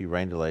delay, a few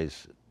rain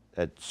delays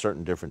at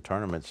certain different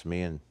tournaments,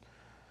 me and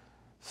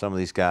some of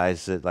these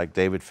guys like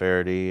David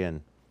Faraday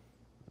and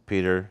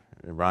Peter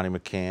and Ronnie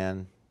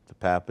McCann, the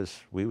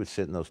Pappas, we would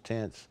sit in those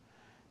tents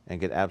and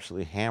get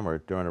absolutely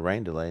hammered during a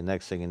rain delay.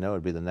 Next thing you know,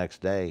 it'd be the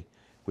next day.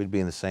 We'd be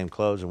in the same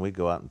clothes and we'd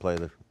go out and play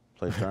the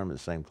tournament in the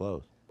same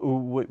clothes.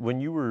 When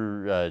you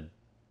were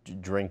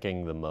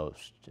drinking the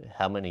most,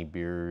 how many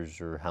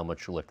beers or how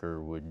much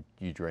liquor would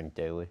you drink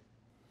daily?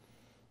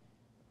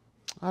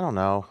 I don't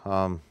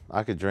know.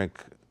 I could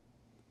drink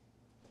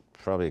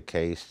probably a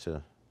case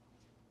to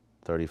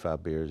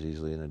 35 beers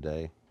easily in a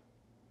day.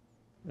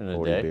 In a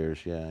 40 day?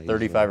 beers, yeah.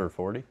 35 or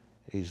 40?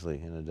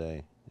 Easily in a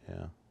day,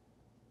 yeah.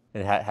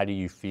 And how do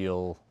you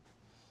feel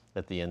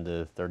at the end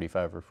of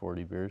 35 or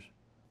 40 beers?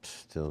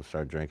 Still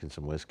start drinking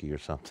some whiskey or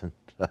something.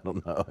 I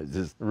don't know. It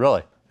just,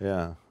 Really?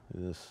 yeah.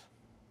 It just,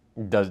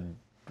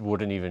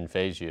 Wouldn't even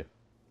faze you?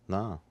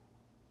 no.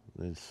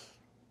 It's,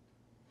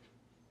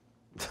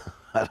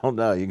 I don't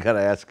know. You got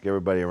to ask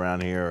everybody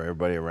around here or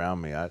everybody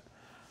around me. I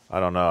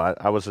don't know.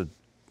 I was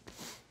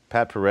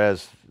Pat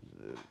Perez,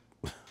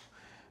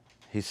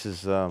 he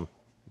says,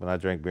 when I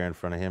drank beer in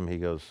front of him, he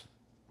goes,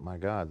 "My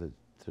God,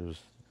 there was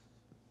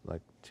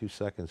like 2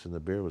 seconds and the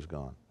beer was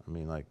gone." I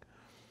mean, like,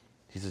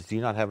 he says, "Do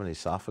you not have an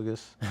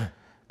esophagus?"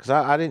 Because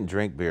I didn't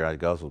drink beer, I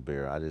guzzled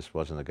beer. I just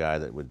wasn't a guy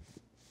that would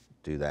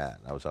do that.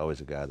 I was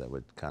always a guy that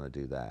would kind of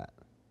do that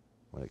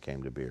when it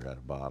came to beer out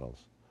of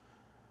bottles.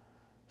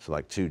 So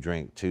like two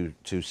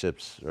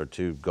sips or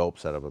two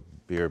gulps out of a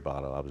beer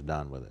bottle, I was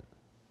done with it.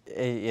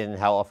 And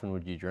how often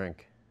would you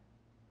drink?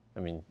 I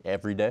mean,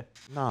 every day?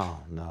 No,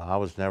 I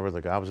was never the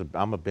guy. I was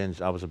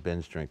a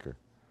binge drinker,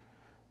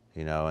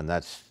 you know, and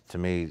that's, to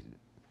me,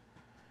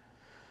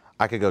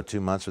 I could go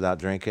 2 months without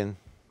drinking,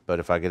 but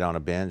if I get on a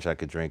binge, I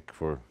could drink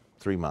for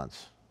 3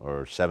 months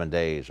or 7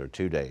 days or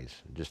 2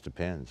 days. It just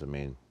depends. I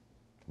mean,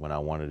 when I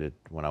wanted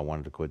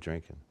to quit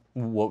drinking.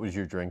 What was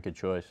your drink of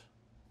choice?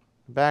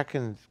 Back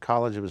in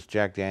college, it was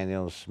Jack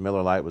Daniels.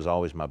 Miller Lite was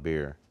always my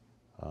beer.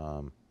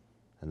 And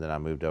then I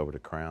moved over to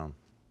Crown.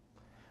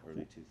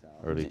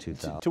 Early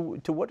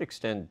 2000. To what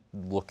extent,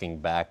 looking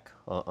back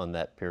on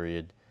that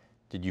period,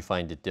 did you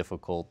find it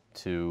difficult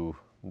to,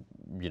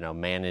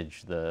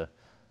 manage the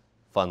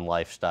fun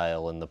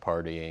lifestyle and the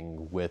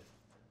partying with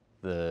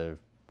the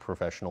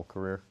professional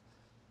career?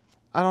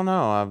 I don't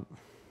know.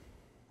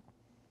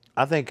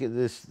 I think in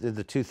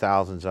the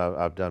 2000s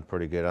I've done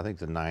pretty good. I think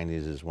the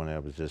 90s is when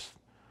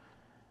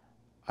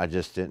I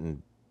just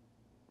didn't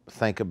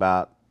think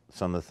about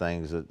some of the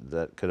things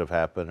that could have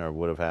happened or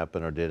would have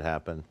happened or did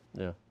happen.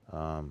 Yeah.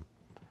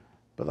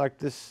 But like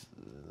this,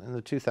 in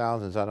the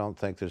 2000s, I don't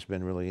think there's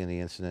been really any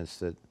incidents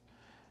that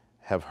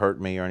have hurt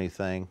me or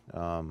anything,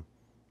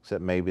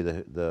 except maybe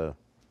the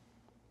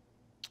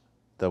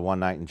one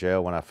night in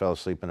jail when I fell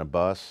asleep in a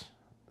bus.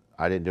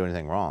 I didn't do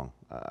anything wrong.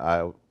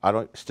 I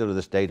don't, still to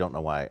this day, don't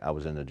know why I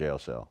was in the jail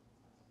cell.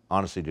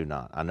 Honestly, do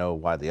not. I know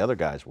why the other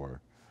guys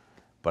were,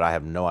 but I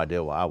have no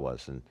idea why I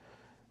was. And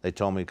they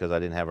told me because I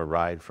didn't have a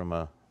ride from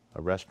a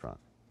restaurant.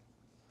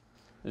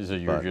 So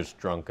you were just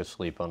drunk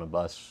asleep on a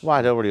bus? Well,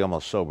 I'd already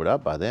almost sobered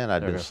up by then.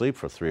 I'd been Okay. asleep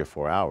for 3 or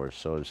 4 hours,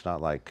 so it's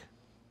not like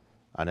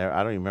I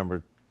don't even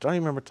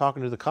remember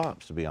talking to the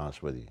cops, to be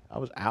honest with you. I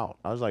was out.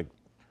 I was like,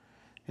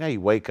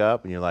 you wake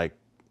up and you're like,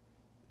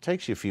 it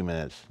takes you a few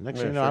minutes. Next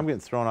thing you know, sure. I'm getting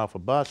thrown off a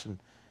bus and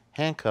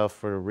handcuffed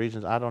for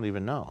reasons I don't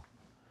even know.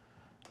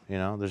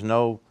 There's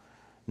no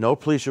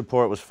police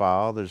report was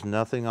filed. There's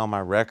nothing on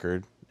my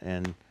record,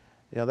 and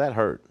that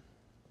hurt.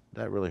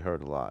 That really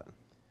hurt a lot.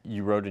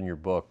 You wrote in your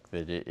book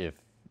that if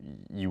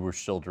you were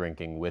still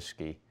drinking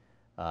whiskey,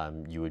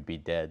 you would be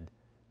dead.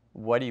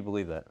 Why do you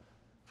believe that?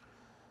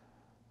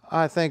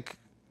 I think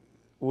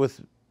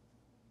with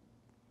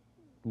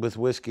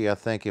whiskey, I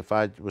think if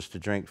I was to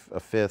drink a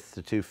fifth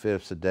to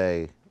 2/5 a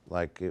day,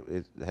 like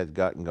it had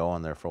gotten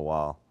going there for a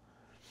while,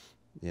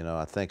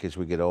 I think as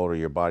we get older,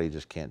 your body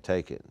just can't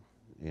take it.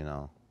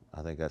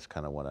 I think that's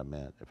kind of what I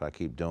meant. If I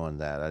keep doing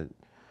that,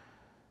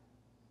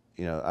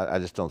 I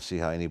just don't see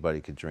how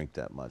anybody could drink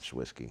that much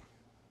whiskey.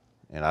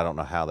 And I don't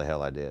know how the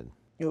hell I did.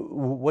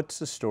 What's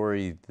the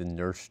story the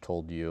nurse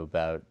told you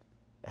about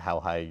how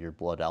high your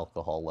blood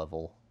alcohol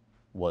level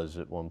was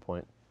at one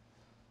point?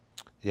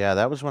 Yeah,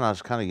 that was when I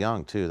was kind of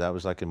young, too. That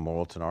was like in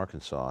Morrilton,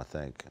 Arkansas, I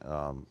think.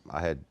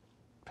 I had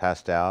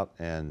passed out,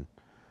 and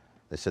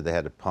they said they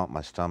had to pump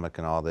my stomach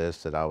and all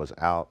this, that I was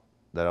out,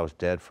 that I was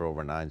dead for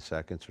over 9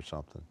 seconds or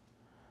something.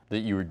 That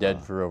you were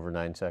dead for over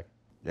 9 seconds?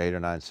 8 or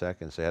 9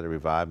 seconds. They had to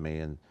revive me,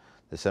 and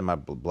they said my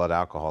blood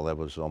alcohol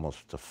level was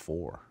almost to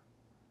 4,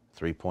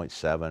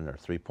 3.7 or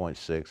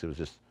 3.6. It was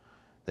just,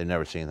 they've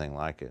never seen anything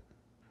like it.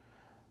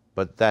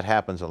 But that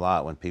happens a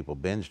lot when people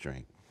binge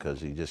drink,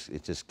 because it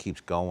just keeps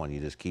going. You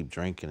just keep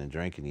drinking and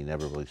drinking. You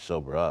never really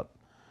sober up.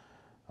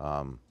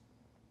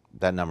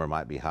 That number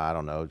might be high. I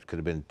don't know. It could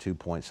have been 2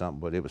 point something,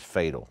 but it was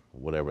fatal,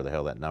 whatever the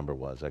hell that number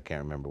was. I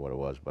can't remember what it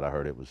was, but I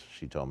heard it was,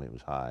 she told me it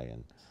was high.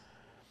 And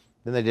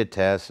then they did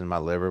tests, and my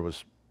liver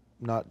was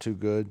not too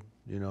good,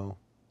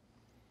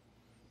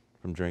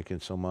 from drinking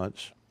so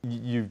much.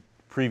 You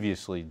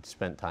previously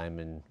spent time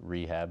in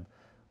rehab.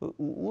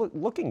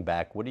 Looking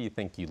back, what do you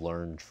think you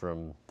learned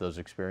from those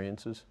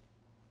experiences?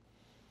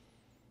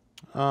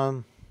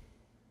 I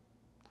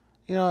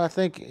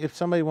think if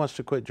somebody wants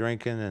to quit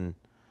drinking, and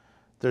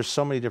there's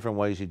so many different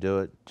ways you do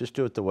it, just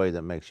do it the way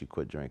that makes you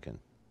quit drinking.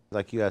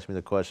 Like you asked me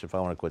the question if I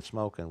want to quit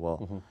smoking.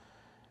 Well,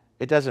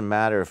 It doesn't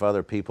matter if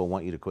other people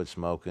want you to quit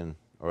smoking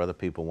or other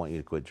people want you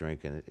to quit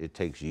drinking. It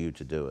takes you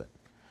to do it.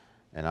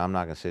 And I'm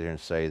not going to sit here and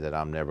say that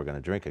I'm never going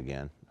to drink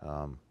again.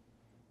 I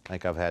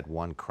think I've had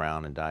 1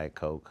 Crown and Diet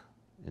Coke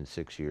in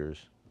 6 years.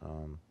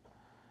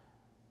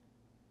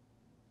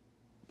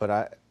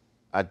 But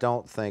I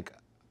don't think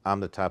I'm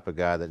the type of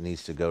guy that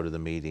needs to go to the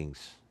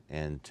meetings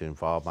and to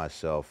involve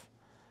myself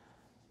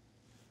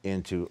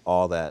into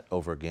all that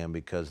over again,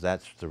 because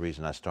that's the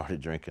reason I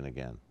started drinking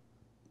again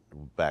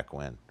back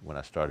when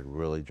I started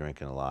really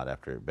drinking a lot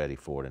after Betty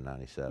Ford in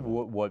 '97.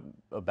 What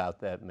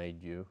about that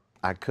made you?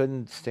 I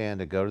couldn't stand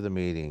to go to the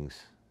meetings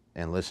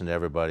and listen to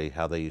everybody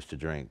how they used to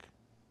drink,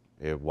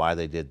 why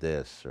they did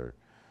this or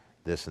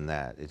this and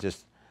that. It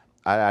just,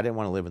 I didn't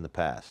want to live in the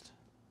past.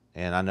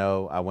 And I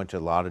know I went to a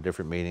lot of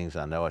different meetings.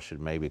 I know I should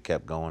maybe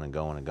kept going and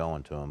going and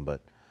going to them,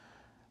 but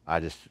I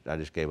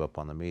just gave up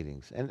on the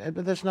meetings.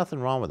 But there's nothing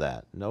wrong with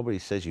that. Nobody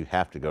says you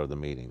have to go to the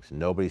meetings.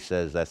 Nobody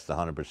says that's the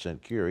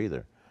 100% cure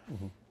either.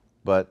 Hmm.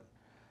 But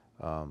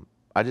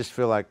I just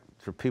feel like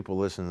for people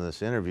listening to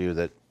this interview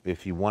that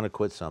if you want to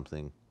quit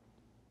something,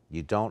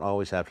 you don't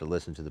always have to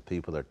listen to the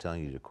people that are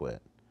telling you to quit.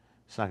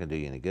 It's not going to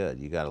do you any good.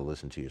 You got to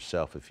listen to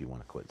yourself if you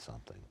want to quit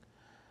something.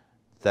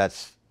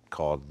 That's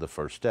called the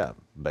first step,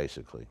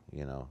 basically.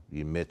 You know,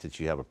 you admit that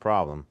you have a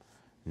problem.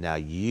 Now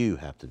you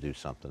have to do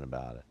something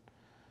about it.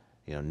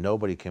 You know,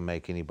 nobody can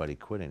make anybody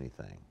quit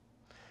anything.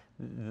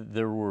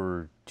 There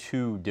were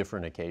two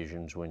different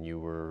occasions when you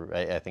were,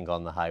 I think,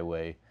 on the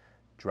highway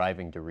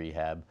driving to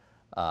rehab,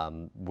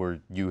 where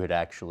you had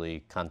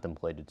actually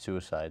contemplated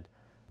suicide.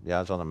 Yeah,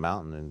 I was on a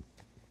mountain in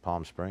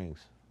Palm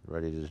Springs,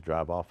 ready to just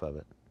drive off of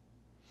it.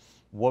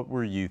 What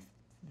were you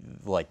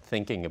like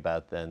thinking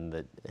about then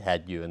that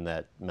had you in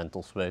that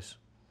mental space?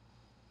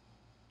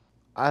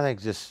 I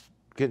think just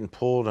getting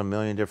pulled a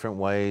million different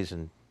ways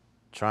and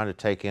trying to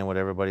take in what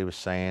everybody was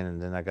saying,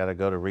 and then I got to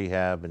go to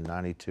rehab in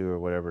 '92 or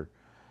whatever.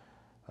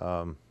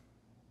 I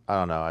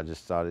don't know. I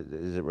just thought,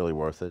 is it really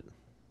worth it?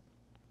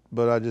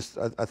 But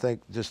I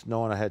think just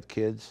knowing I had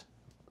kids,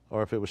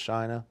 or if it was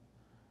Shina,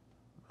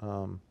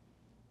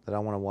 that I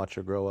want to watch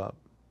her grow up.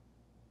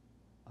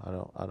 I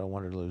don't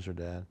want her to lose her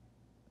dad.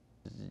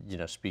 You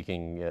know,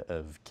 speaking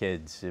of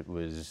kids, it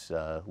was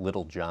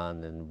little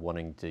John and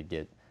wanting to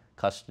get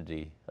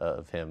custody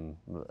of him.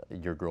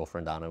 Your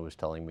girlfriend Anna was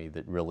telling me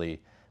that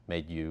really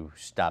made you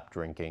stop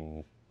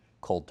drinking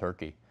cold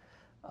turkey.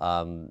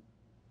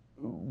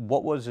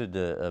 What was it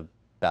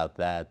about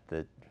that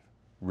that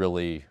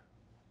really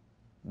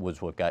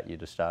was what got you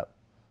to stop?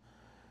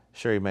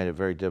 Sure, he made it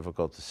very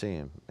difficult to see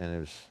him,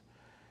 and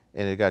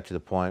it got to the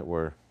point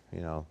where,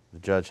 you know, the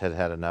judge had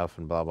had enough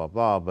and blah blah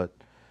blah. But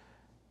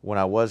when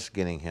I was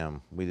getting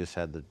him, we just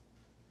had the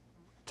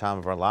time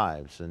of our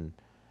lives, and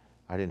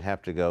I didn't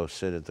have to go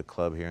sit at the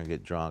club here and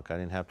get drunk. I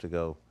didn't have to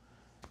go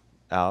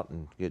out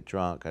and get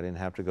drunk. I didn't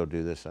have to go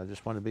do this. I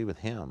just wanted to be with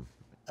him.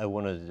 I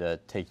wanted to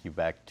take you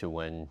back to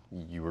when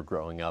you were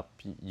growing up.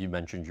 You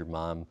mentioned your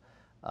mom.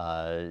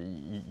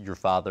 Your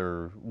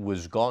father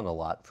was gone a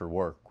lot for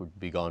work, would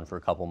be gone for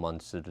a couple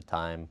months at a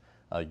time.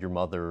 Your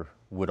mother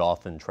would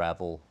often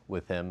travel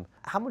with him.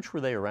 How much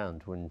were they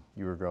around when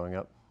you were growing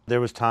up?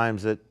 There was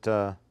times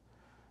that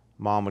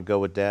Mom would go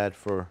with Dad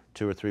for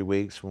 2 or 3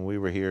 weeks when we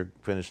were here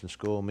finishing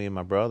school, me and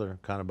my brother,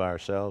 kind of by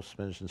ourselves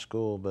finishing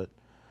school. But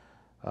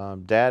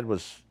Dad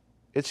was,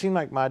 it seemed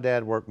like my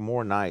dad worked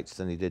more nights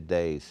than he did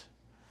days.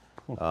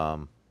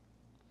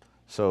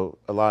 So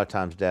a lot of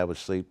times Dad would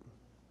sleep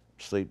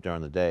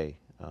during the day.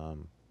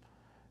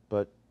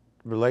 But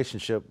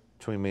relationship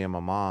between me and my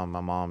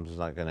mom's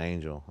like an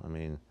angel. I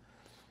mean,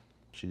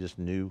 she just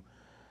knew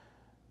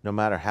no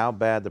matter how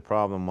bad the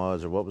problem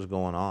was or what was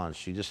going on,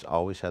 she just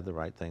always had the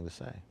right thing to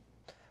say.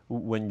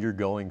 When you're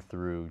going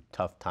through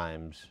tough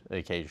times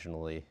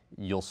occasionally,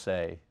 you'll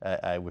say,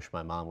 I wish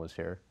my mom was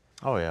here.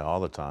 Oh yeah, all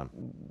the time.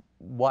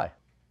 Why?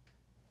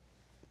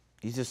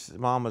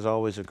 Mom was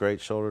always a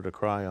great shoulder to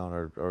cry on,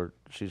 or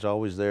she's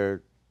always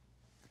there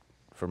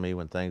for me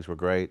when things were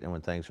great and when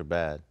things were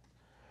bad.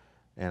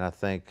 And I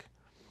think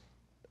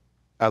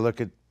I look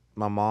at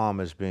my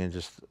mom as being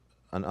just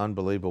an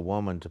unbelievable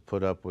woman to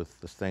put up with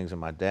the things that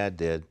my dad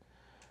did.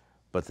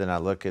 But then I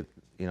look at,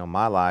 you know,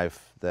 my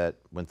life, that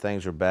when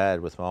things were bad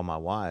with all my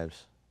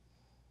wives,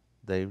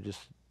 they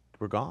just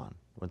were gone.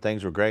 When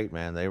things were great,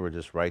 man, they were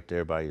just right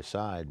there by your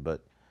side.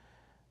 But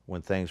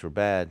when things were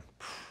bad,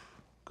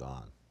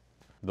 gone.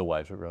 The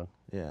wives were gone.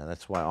 Yeah,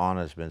 that's why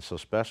Anna's been so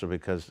special,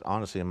 because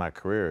honestly in my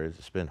career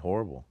it's been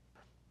horrible.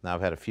 Now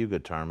I've had a few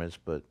good tournaments,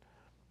 but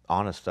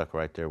Anna stuck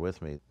right there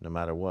with me no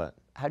matter what.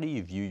 How do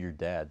you view your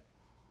dad?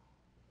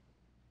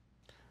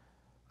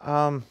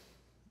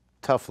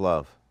 Tough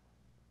love.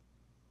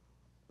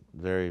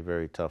 Very,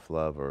 very tough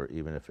love, or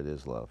even if it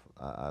is love.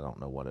 I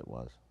don't know what it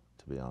was,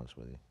 to be honest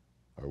with you,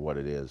 or what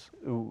it is.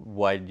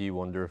 Why do you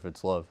wonder if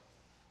it's love?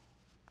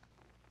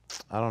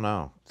 I don't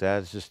know.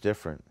 Dad's just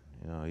different.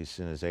 You know, he's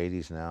in his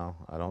 80s now.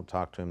 I don't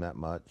talk to him that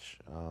much.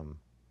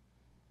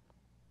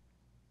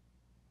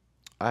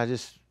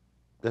 As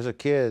a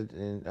kid,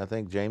 and I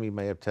think Jamie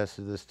may have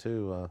tested this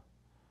too,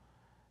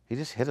 he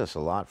just hit us a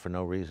lot for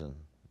no reason.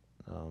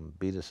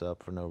 Beat us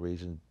up for no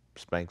reason,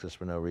 spanked us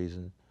for no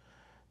reason.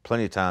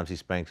 Plenty of times he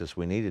spanked us,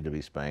 we needed to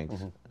be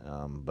spanked,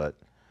 but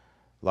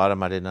a lot of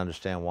them I didn't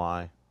understand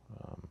why.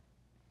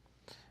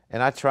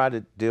 And I tried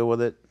to deal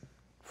with it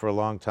for a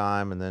long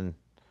time, and then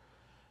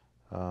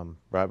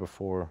right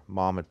before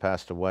Mom had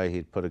passed away,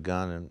 he'd put a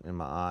gun in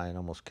my eye and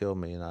almost killed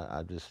me, and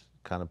I just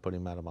kind of put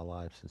him out of my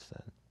life since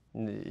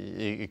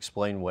then.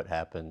 Explain what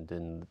happened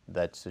in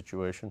that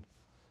situation.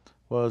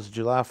 Well, it was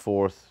July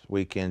 4th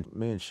weekend.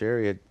 Me and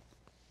Sherry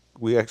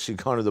we actually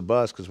gone to the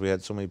bus because we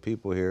had so many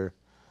people here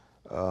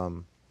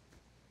to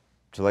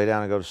lay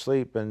down and go to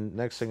sleep. And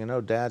next thing you know,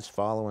 Dad's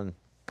following,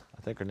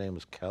 I think her name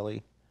was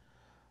Kelly,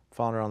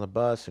 following her on the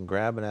bus and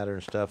grabbing at her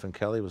and stuff. And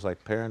Kelly was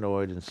like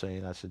paranoid and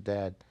saying, I said,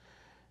 Dad,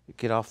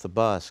 get off the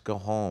bus, go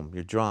home,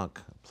 you're drunk,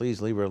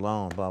 please leave her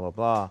alone, blah, blah,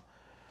 blah.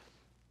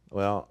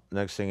 Well,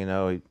 next thing you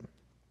know,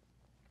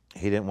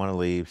 he didn't want to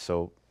leave,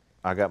 so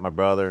I got my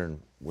brother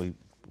and we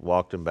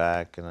walked him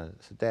back, and I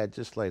said, Dad,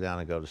 just lay down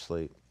and go to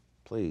sleep,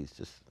 please,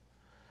 just.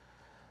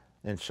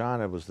 And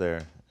Shauna was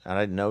there, and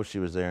I didn't know she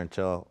was there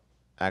until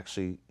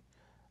actually,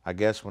 I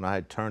guess when I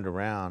had turned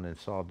around and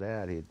saw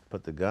Dad, he had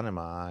put the gun in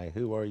my eye.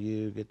 Who are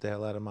you? Get the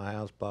hell out of my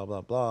house, blah,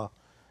 blah, blah.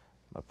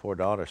 My poor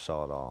daughter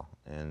saw it all,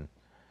 and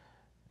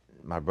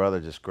my brother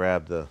just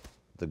grabbed the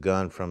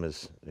gun from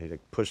he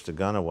pushed the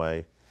gun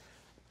away,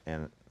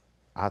 and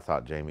I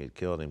thought Jamie had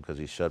killed him because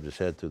he shoved his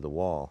head through the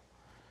wall.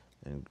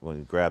 And when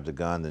he grabbed the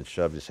gun, then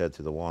shoved his head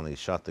through the wall, and he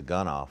shot the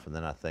gun off. And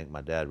then I think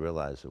my dad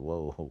realized,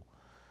 whoa,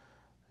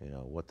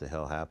 what the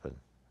hell happened?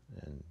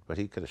 But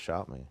he could have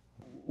shot me.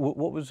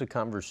 What was the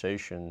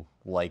conversation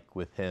like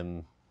with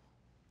him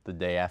the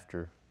day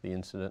after the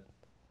incident?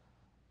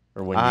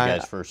 Or when you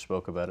guys first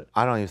spoke about it?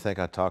 I don't even think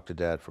I talked to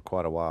Dad for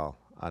quite a while.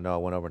 I know I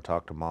went over and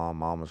talked to Mom.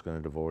 Mom was going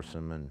to divorce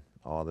him and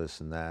all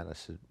this and that. I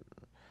said,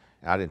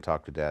 I didn't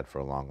talk to Dad for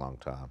a long, long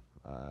time.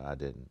 I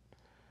didn't.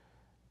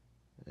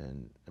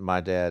 And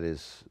my dad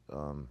is,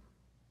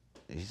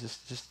 he's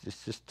it's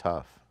just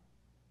tough.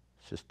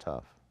 It's just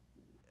tough.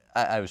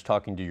 I was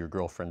talking to your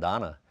girlfriend,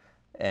 Anna,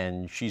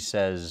 and she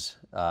says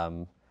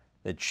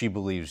that she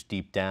believes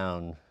deep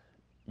down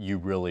you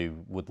really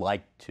would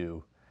like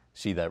to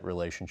see that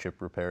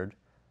relationship repaired.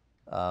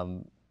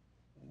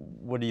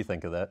 What do you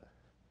think of that?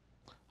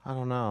 I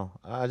don't know.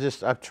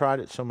 I've tried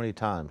it so many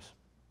times.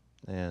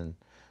 And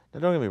now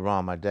don't get me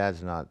wrong, my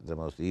dad's not the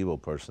most evil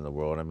person in the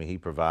world. I mean, he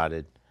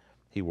provided,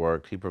 he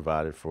worked, he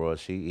provided for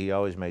us. He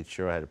always made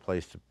sure I had a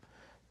place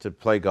to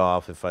play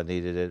golf if I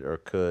needed it or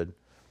could.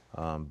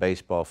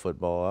 Baseball,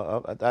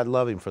 football, I'd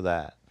love him for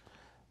that.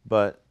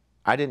 But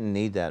I didn't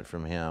need that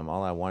from him.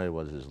 All I wanted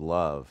was his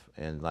love,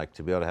 and like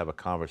to be able to have a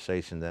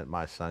conversation that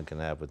my son can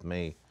have with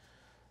me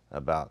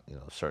about,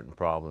 certain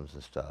problems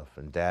and stuff.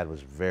 And Dad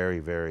was very,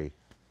 very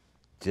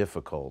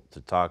difficult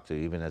to talk to,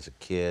 even as a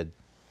kid,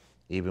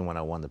 even when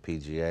I won the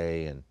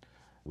PGA, and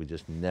we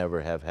just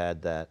never have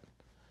had that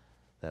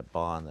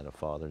bond that a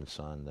father and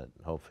son that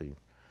hopefully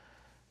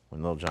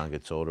when little John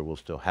gets older, we'll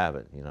still have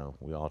it.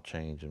 We all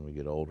change and we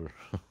get older.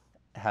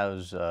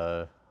 How's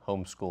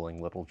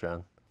homeschooling little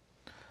John?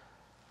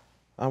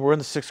 We're in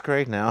the 6th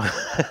grade now.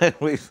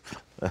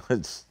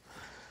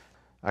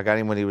 I got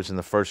him when he was in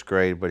the 1st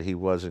grade, but he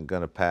wasn't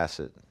going to pass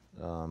it.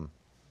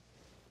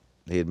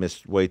 He had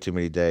missed way too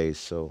many days,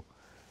 so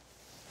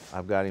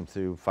I've got him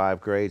through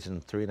 5 grades in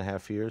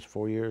 3.5 years,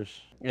 4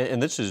 years.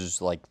 And this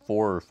is like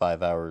 4 or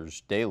 5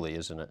 hours daily,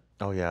 isn't it?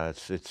 Oh yeah,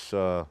 it's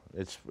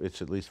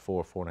at least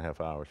 4.5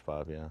 hours,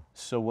 5, yeah.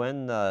 So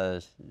when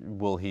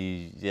will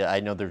he? Yeah, I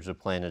know there's a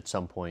plan at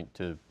some point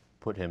to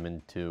put him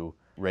into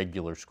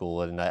regular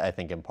school, and I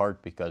think in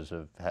part because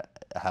of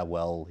how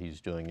well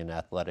he's doing in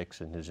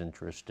athletics and his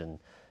interest in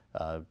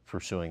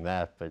pursuing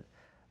that. But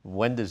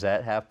when does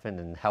that happen,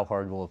 and how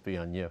hard will it be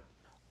on you?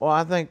 Well,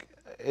 I think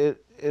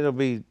it'll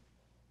be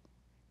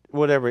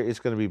whatever. It's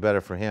going to be better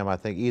for him. I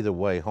think either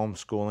way,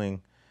 homeschooling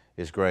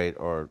is great.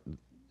 Or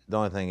the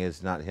only thing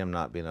is not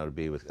being able to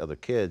be with other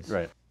kids.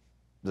 Right.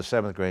 The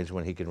 7th grade is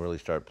when he can really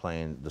start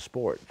playing the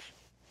sports.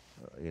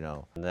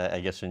 And I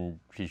guess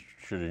he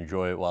should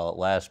enjoy it while it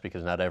lasts,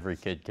 because not every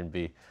kid can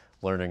be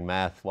learning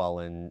math while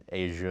in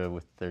Asia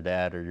with their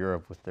dad, or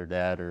Europe with their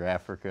dad, or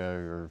Africa,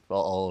 or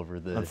all over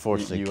the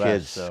Unfortunately,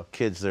 US,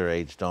 kids their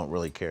age don't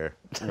really care.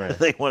 Right.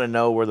 They want to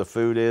know where the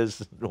food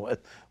is,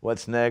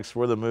 what's next,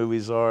 where the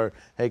movies are.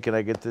 Hey, can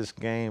I get this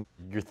game?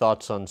 Your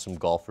thoughts on some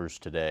golfers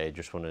today?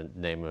 Just want to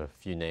name a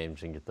few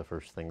names and get the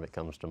first thing that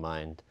comes to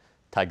mind.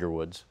 Tiger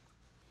Woods.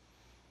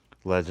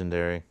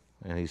 Legendary,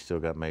 and he's still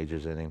got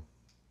majors in him.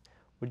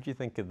 What did you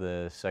think of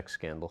the sex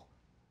scandal?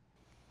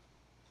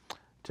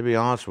 To be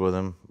honest with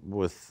him,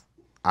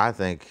 I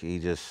think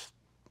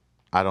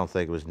I don't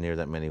think it was near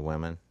that many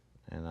women.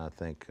 And I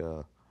think,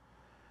 I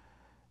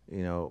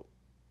don't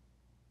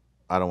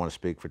want to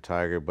speak for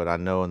Tiger, but I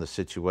know in the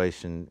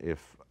situation,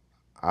 if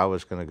I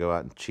was going to go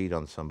out and cheat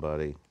on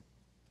somebody,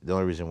 the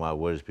only reason why I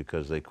would is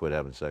because they quit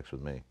having sex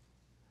with me.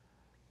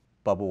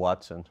 Bubba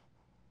Watson.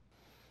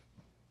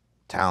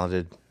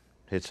 Talented,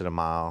 hits it a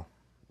mile.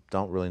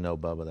 Don't really know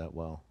Bubba that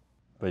well.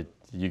 But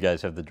you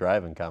guys have the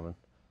drive in common.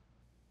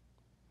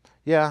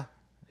 Yeah,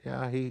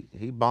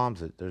 he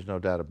bombs it. There's no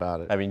doubt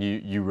about it. I mean,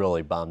 you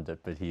really bombed it,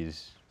 but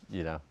he's,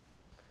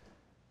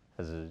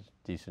 has a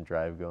decent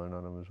drive going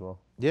on him as well.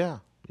 Yeah,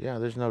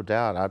 there's no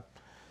doubt.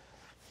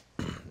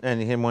 And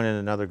him winning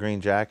another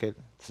green jacket,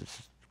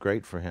 it's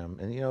great for him.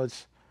 And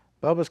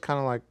Bubba's kind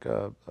of like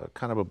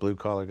kind of a blue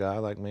collar guy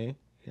like me.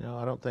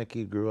 I don't think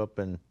he grew up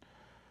in,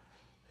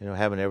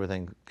 having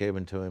everything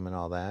given to him and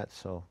all that.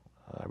 So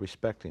I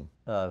respect him.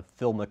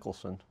 Phil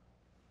Mickelson.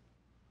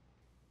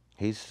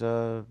 He's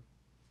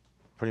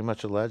pretty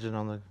much a legend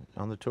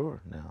on the tour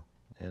now,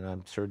 and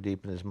I'm sure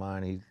deep in his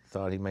mind he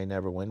thought he may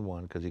never win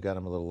one because he got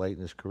him a little late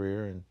in his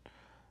career. And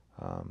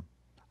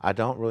I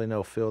don't really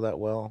know Phil that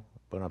well,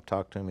 but I've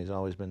talked to him. He's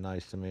always been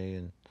nice to me,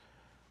 and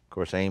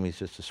course, Amy's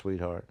just a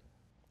sweetheart.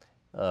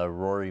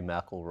 Rory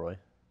McIlroy.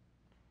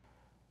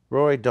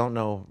 Rory, don't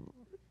know.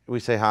 We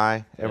say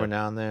hi every Yep.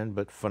 now and then,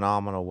 but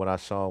phenomenal what I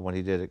saw when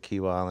he did at Key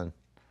Island,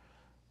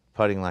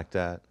 putting like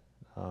that.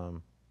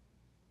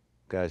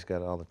 Guy's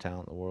got all the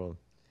talent in the world.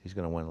 He's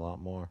going to win a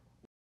lot more.